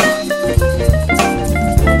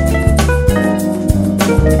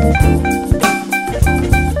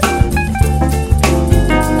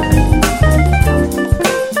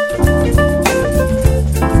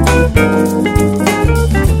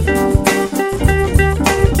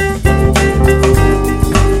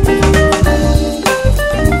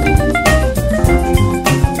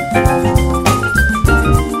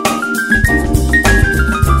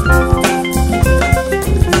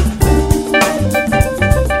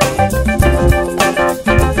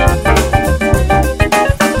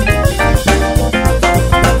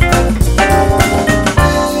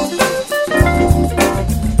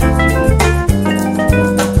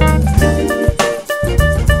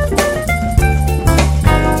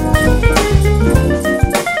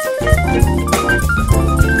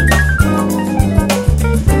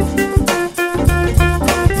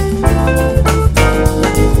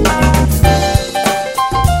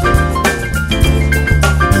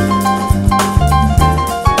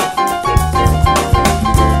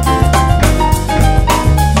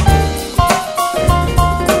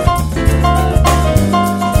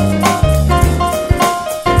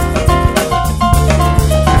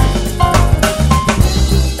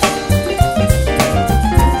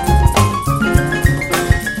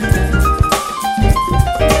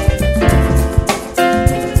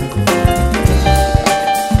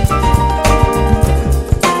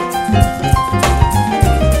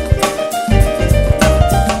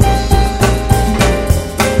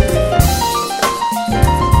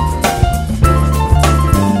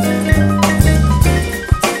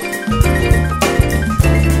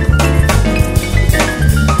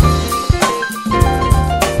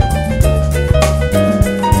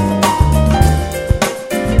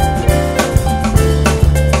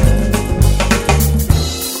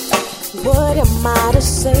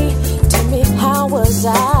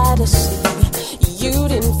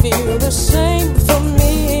 the same for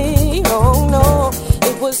me. Oh no,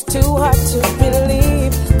 it was too hard to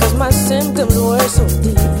believe, cause my symptoms were so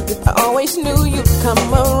deep. I always knew you'd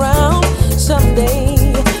come around someday.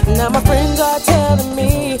 Now my friends are telling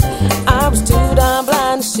me I was too darn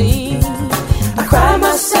blind to see. I cried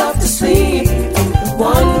myself to sleep,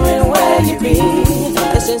 wondering where you'd be.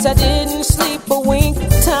 And since I didn't sleep a wink,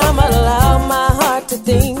 time I allowed my heart to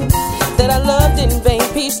think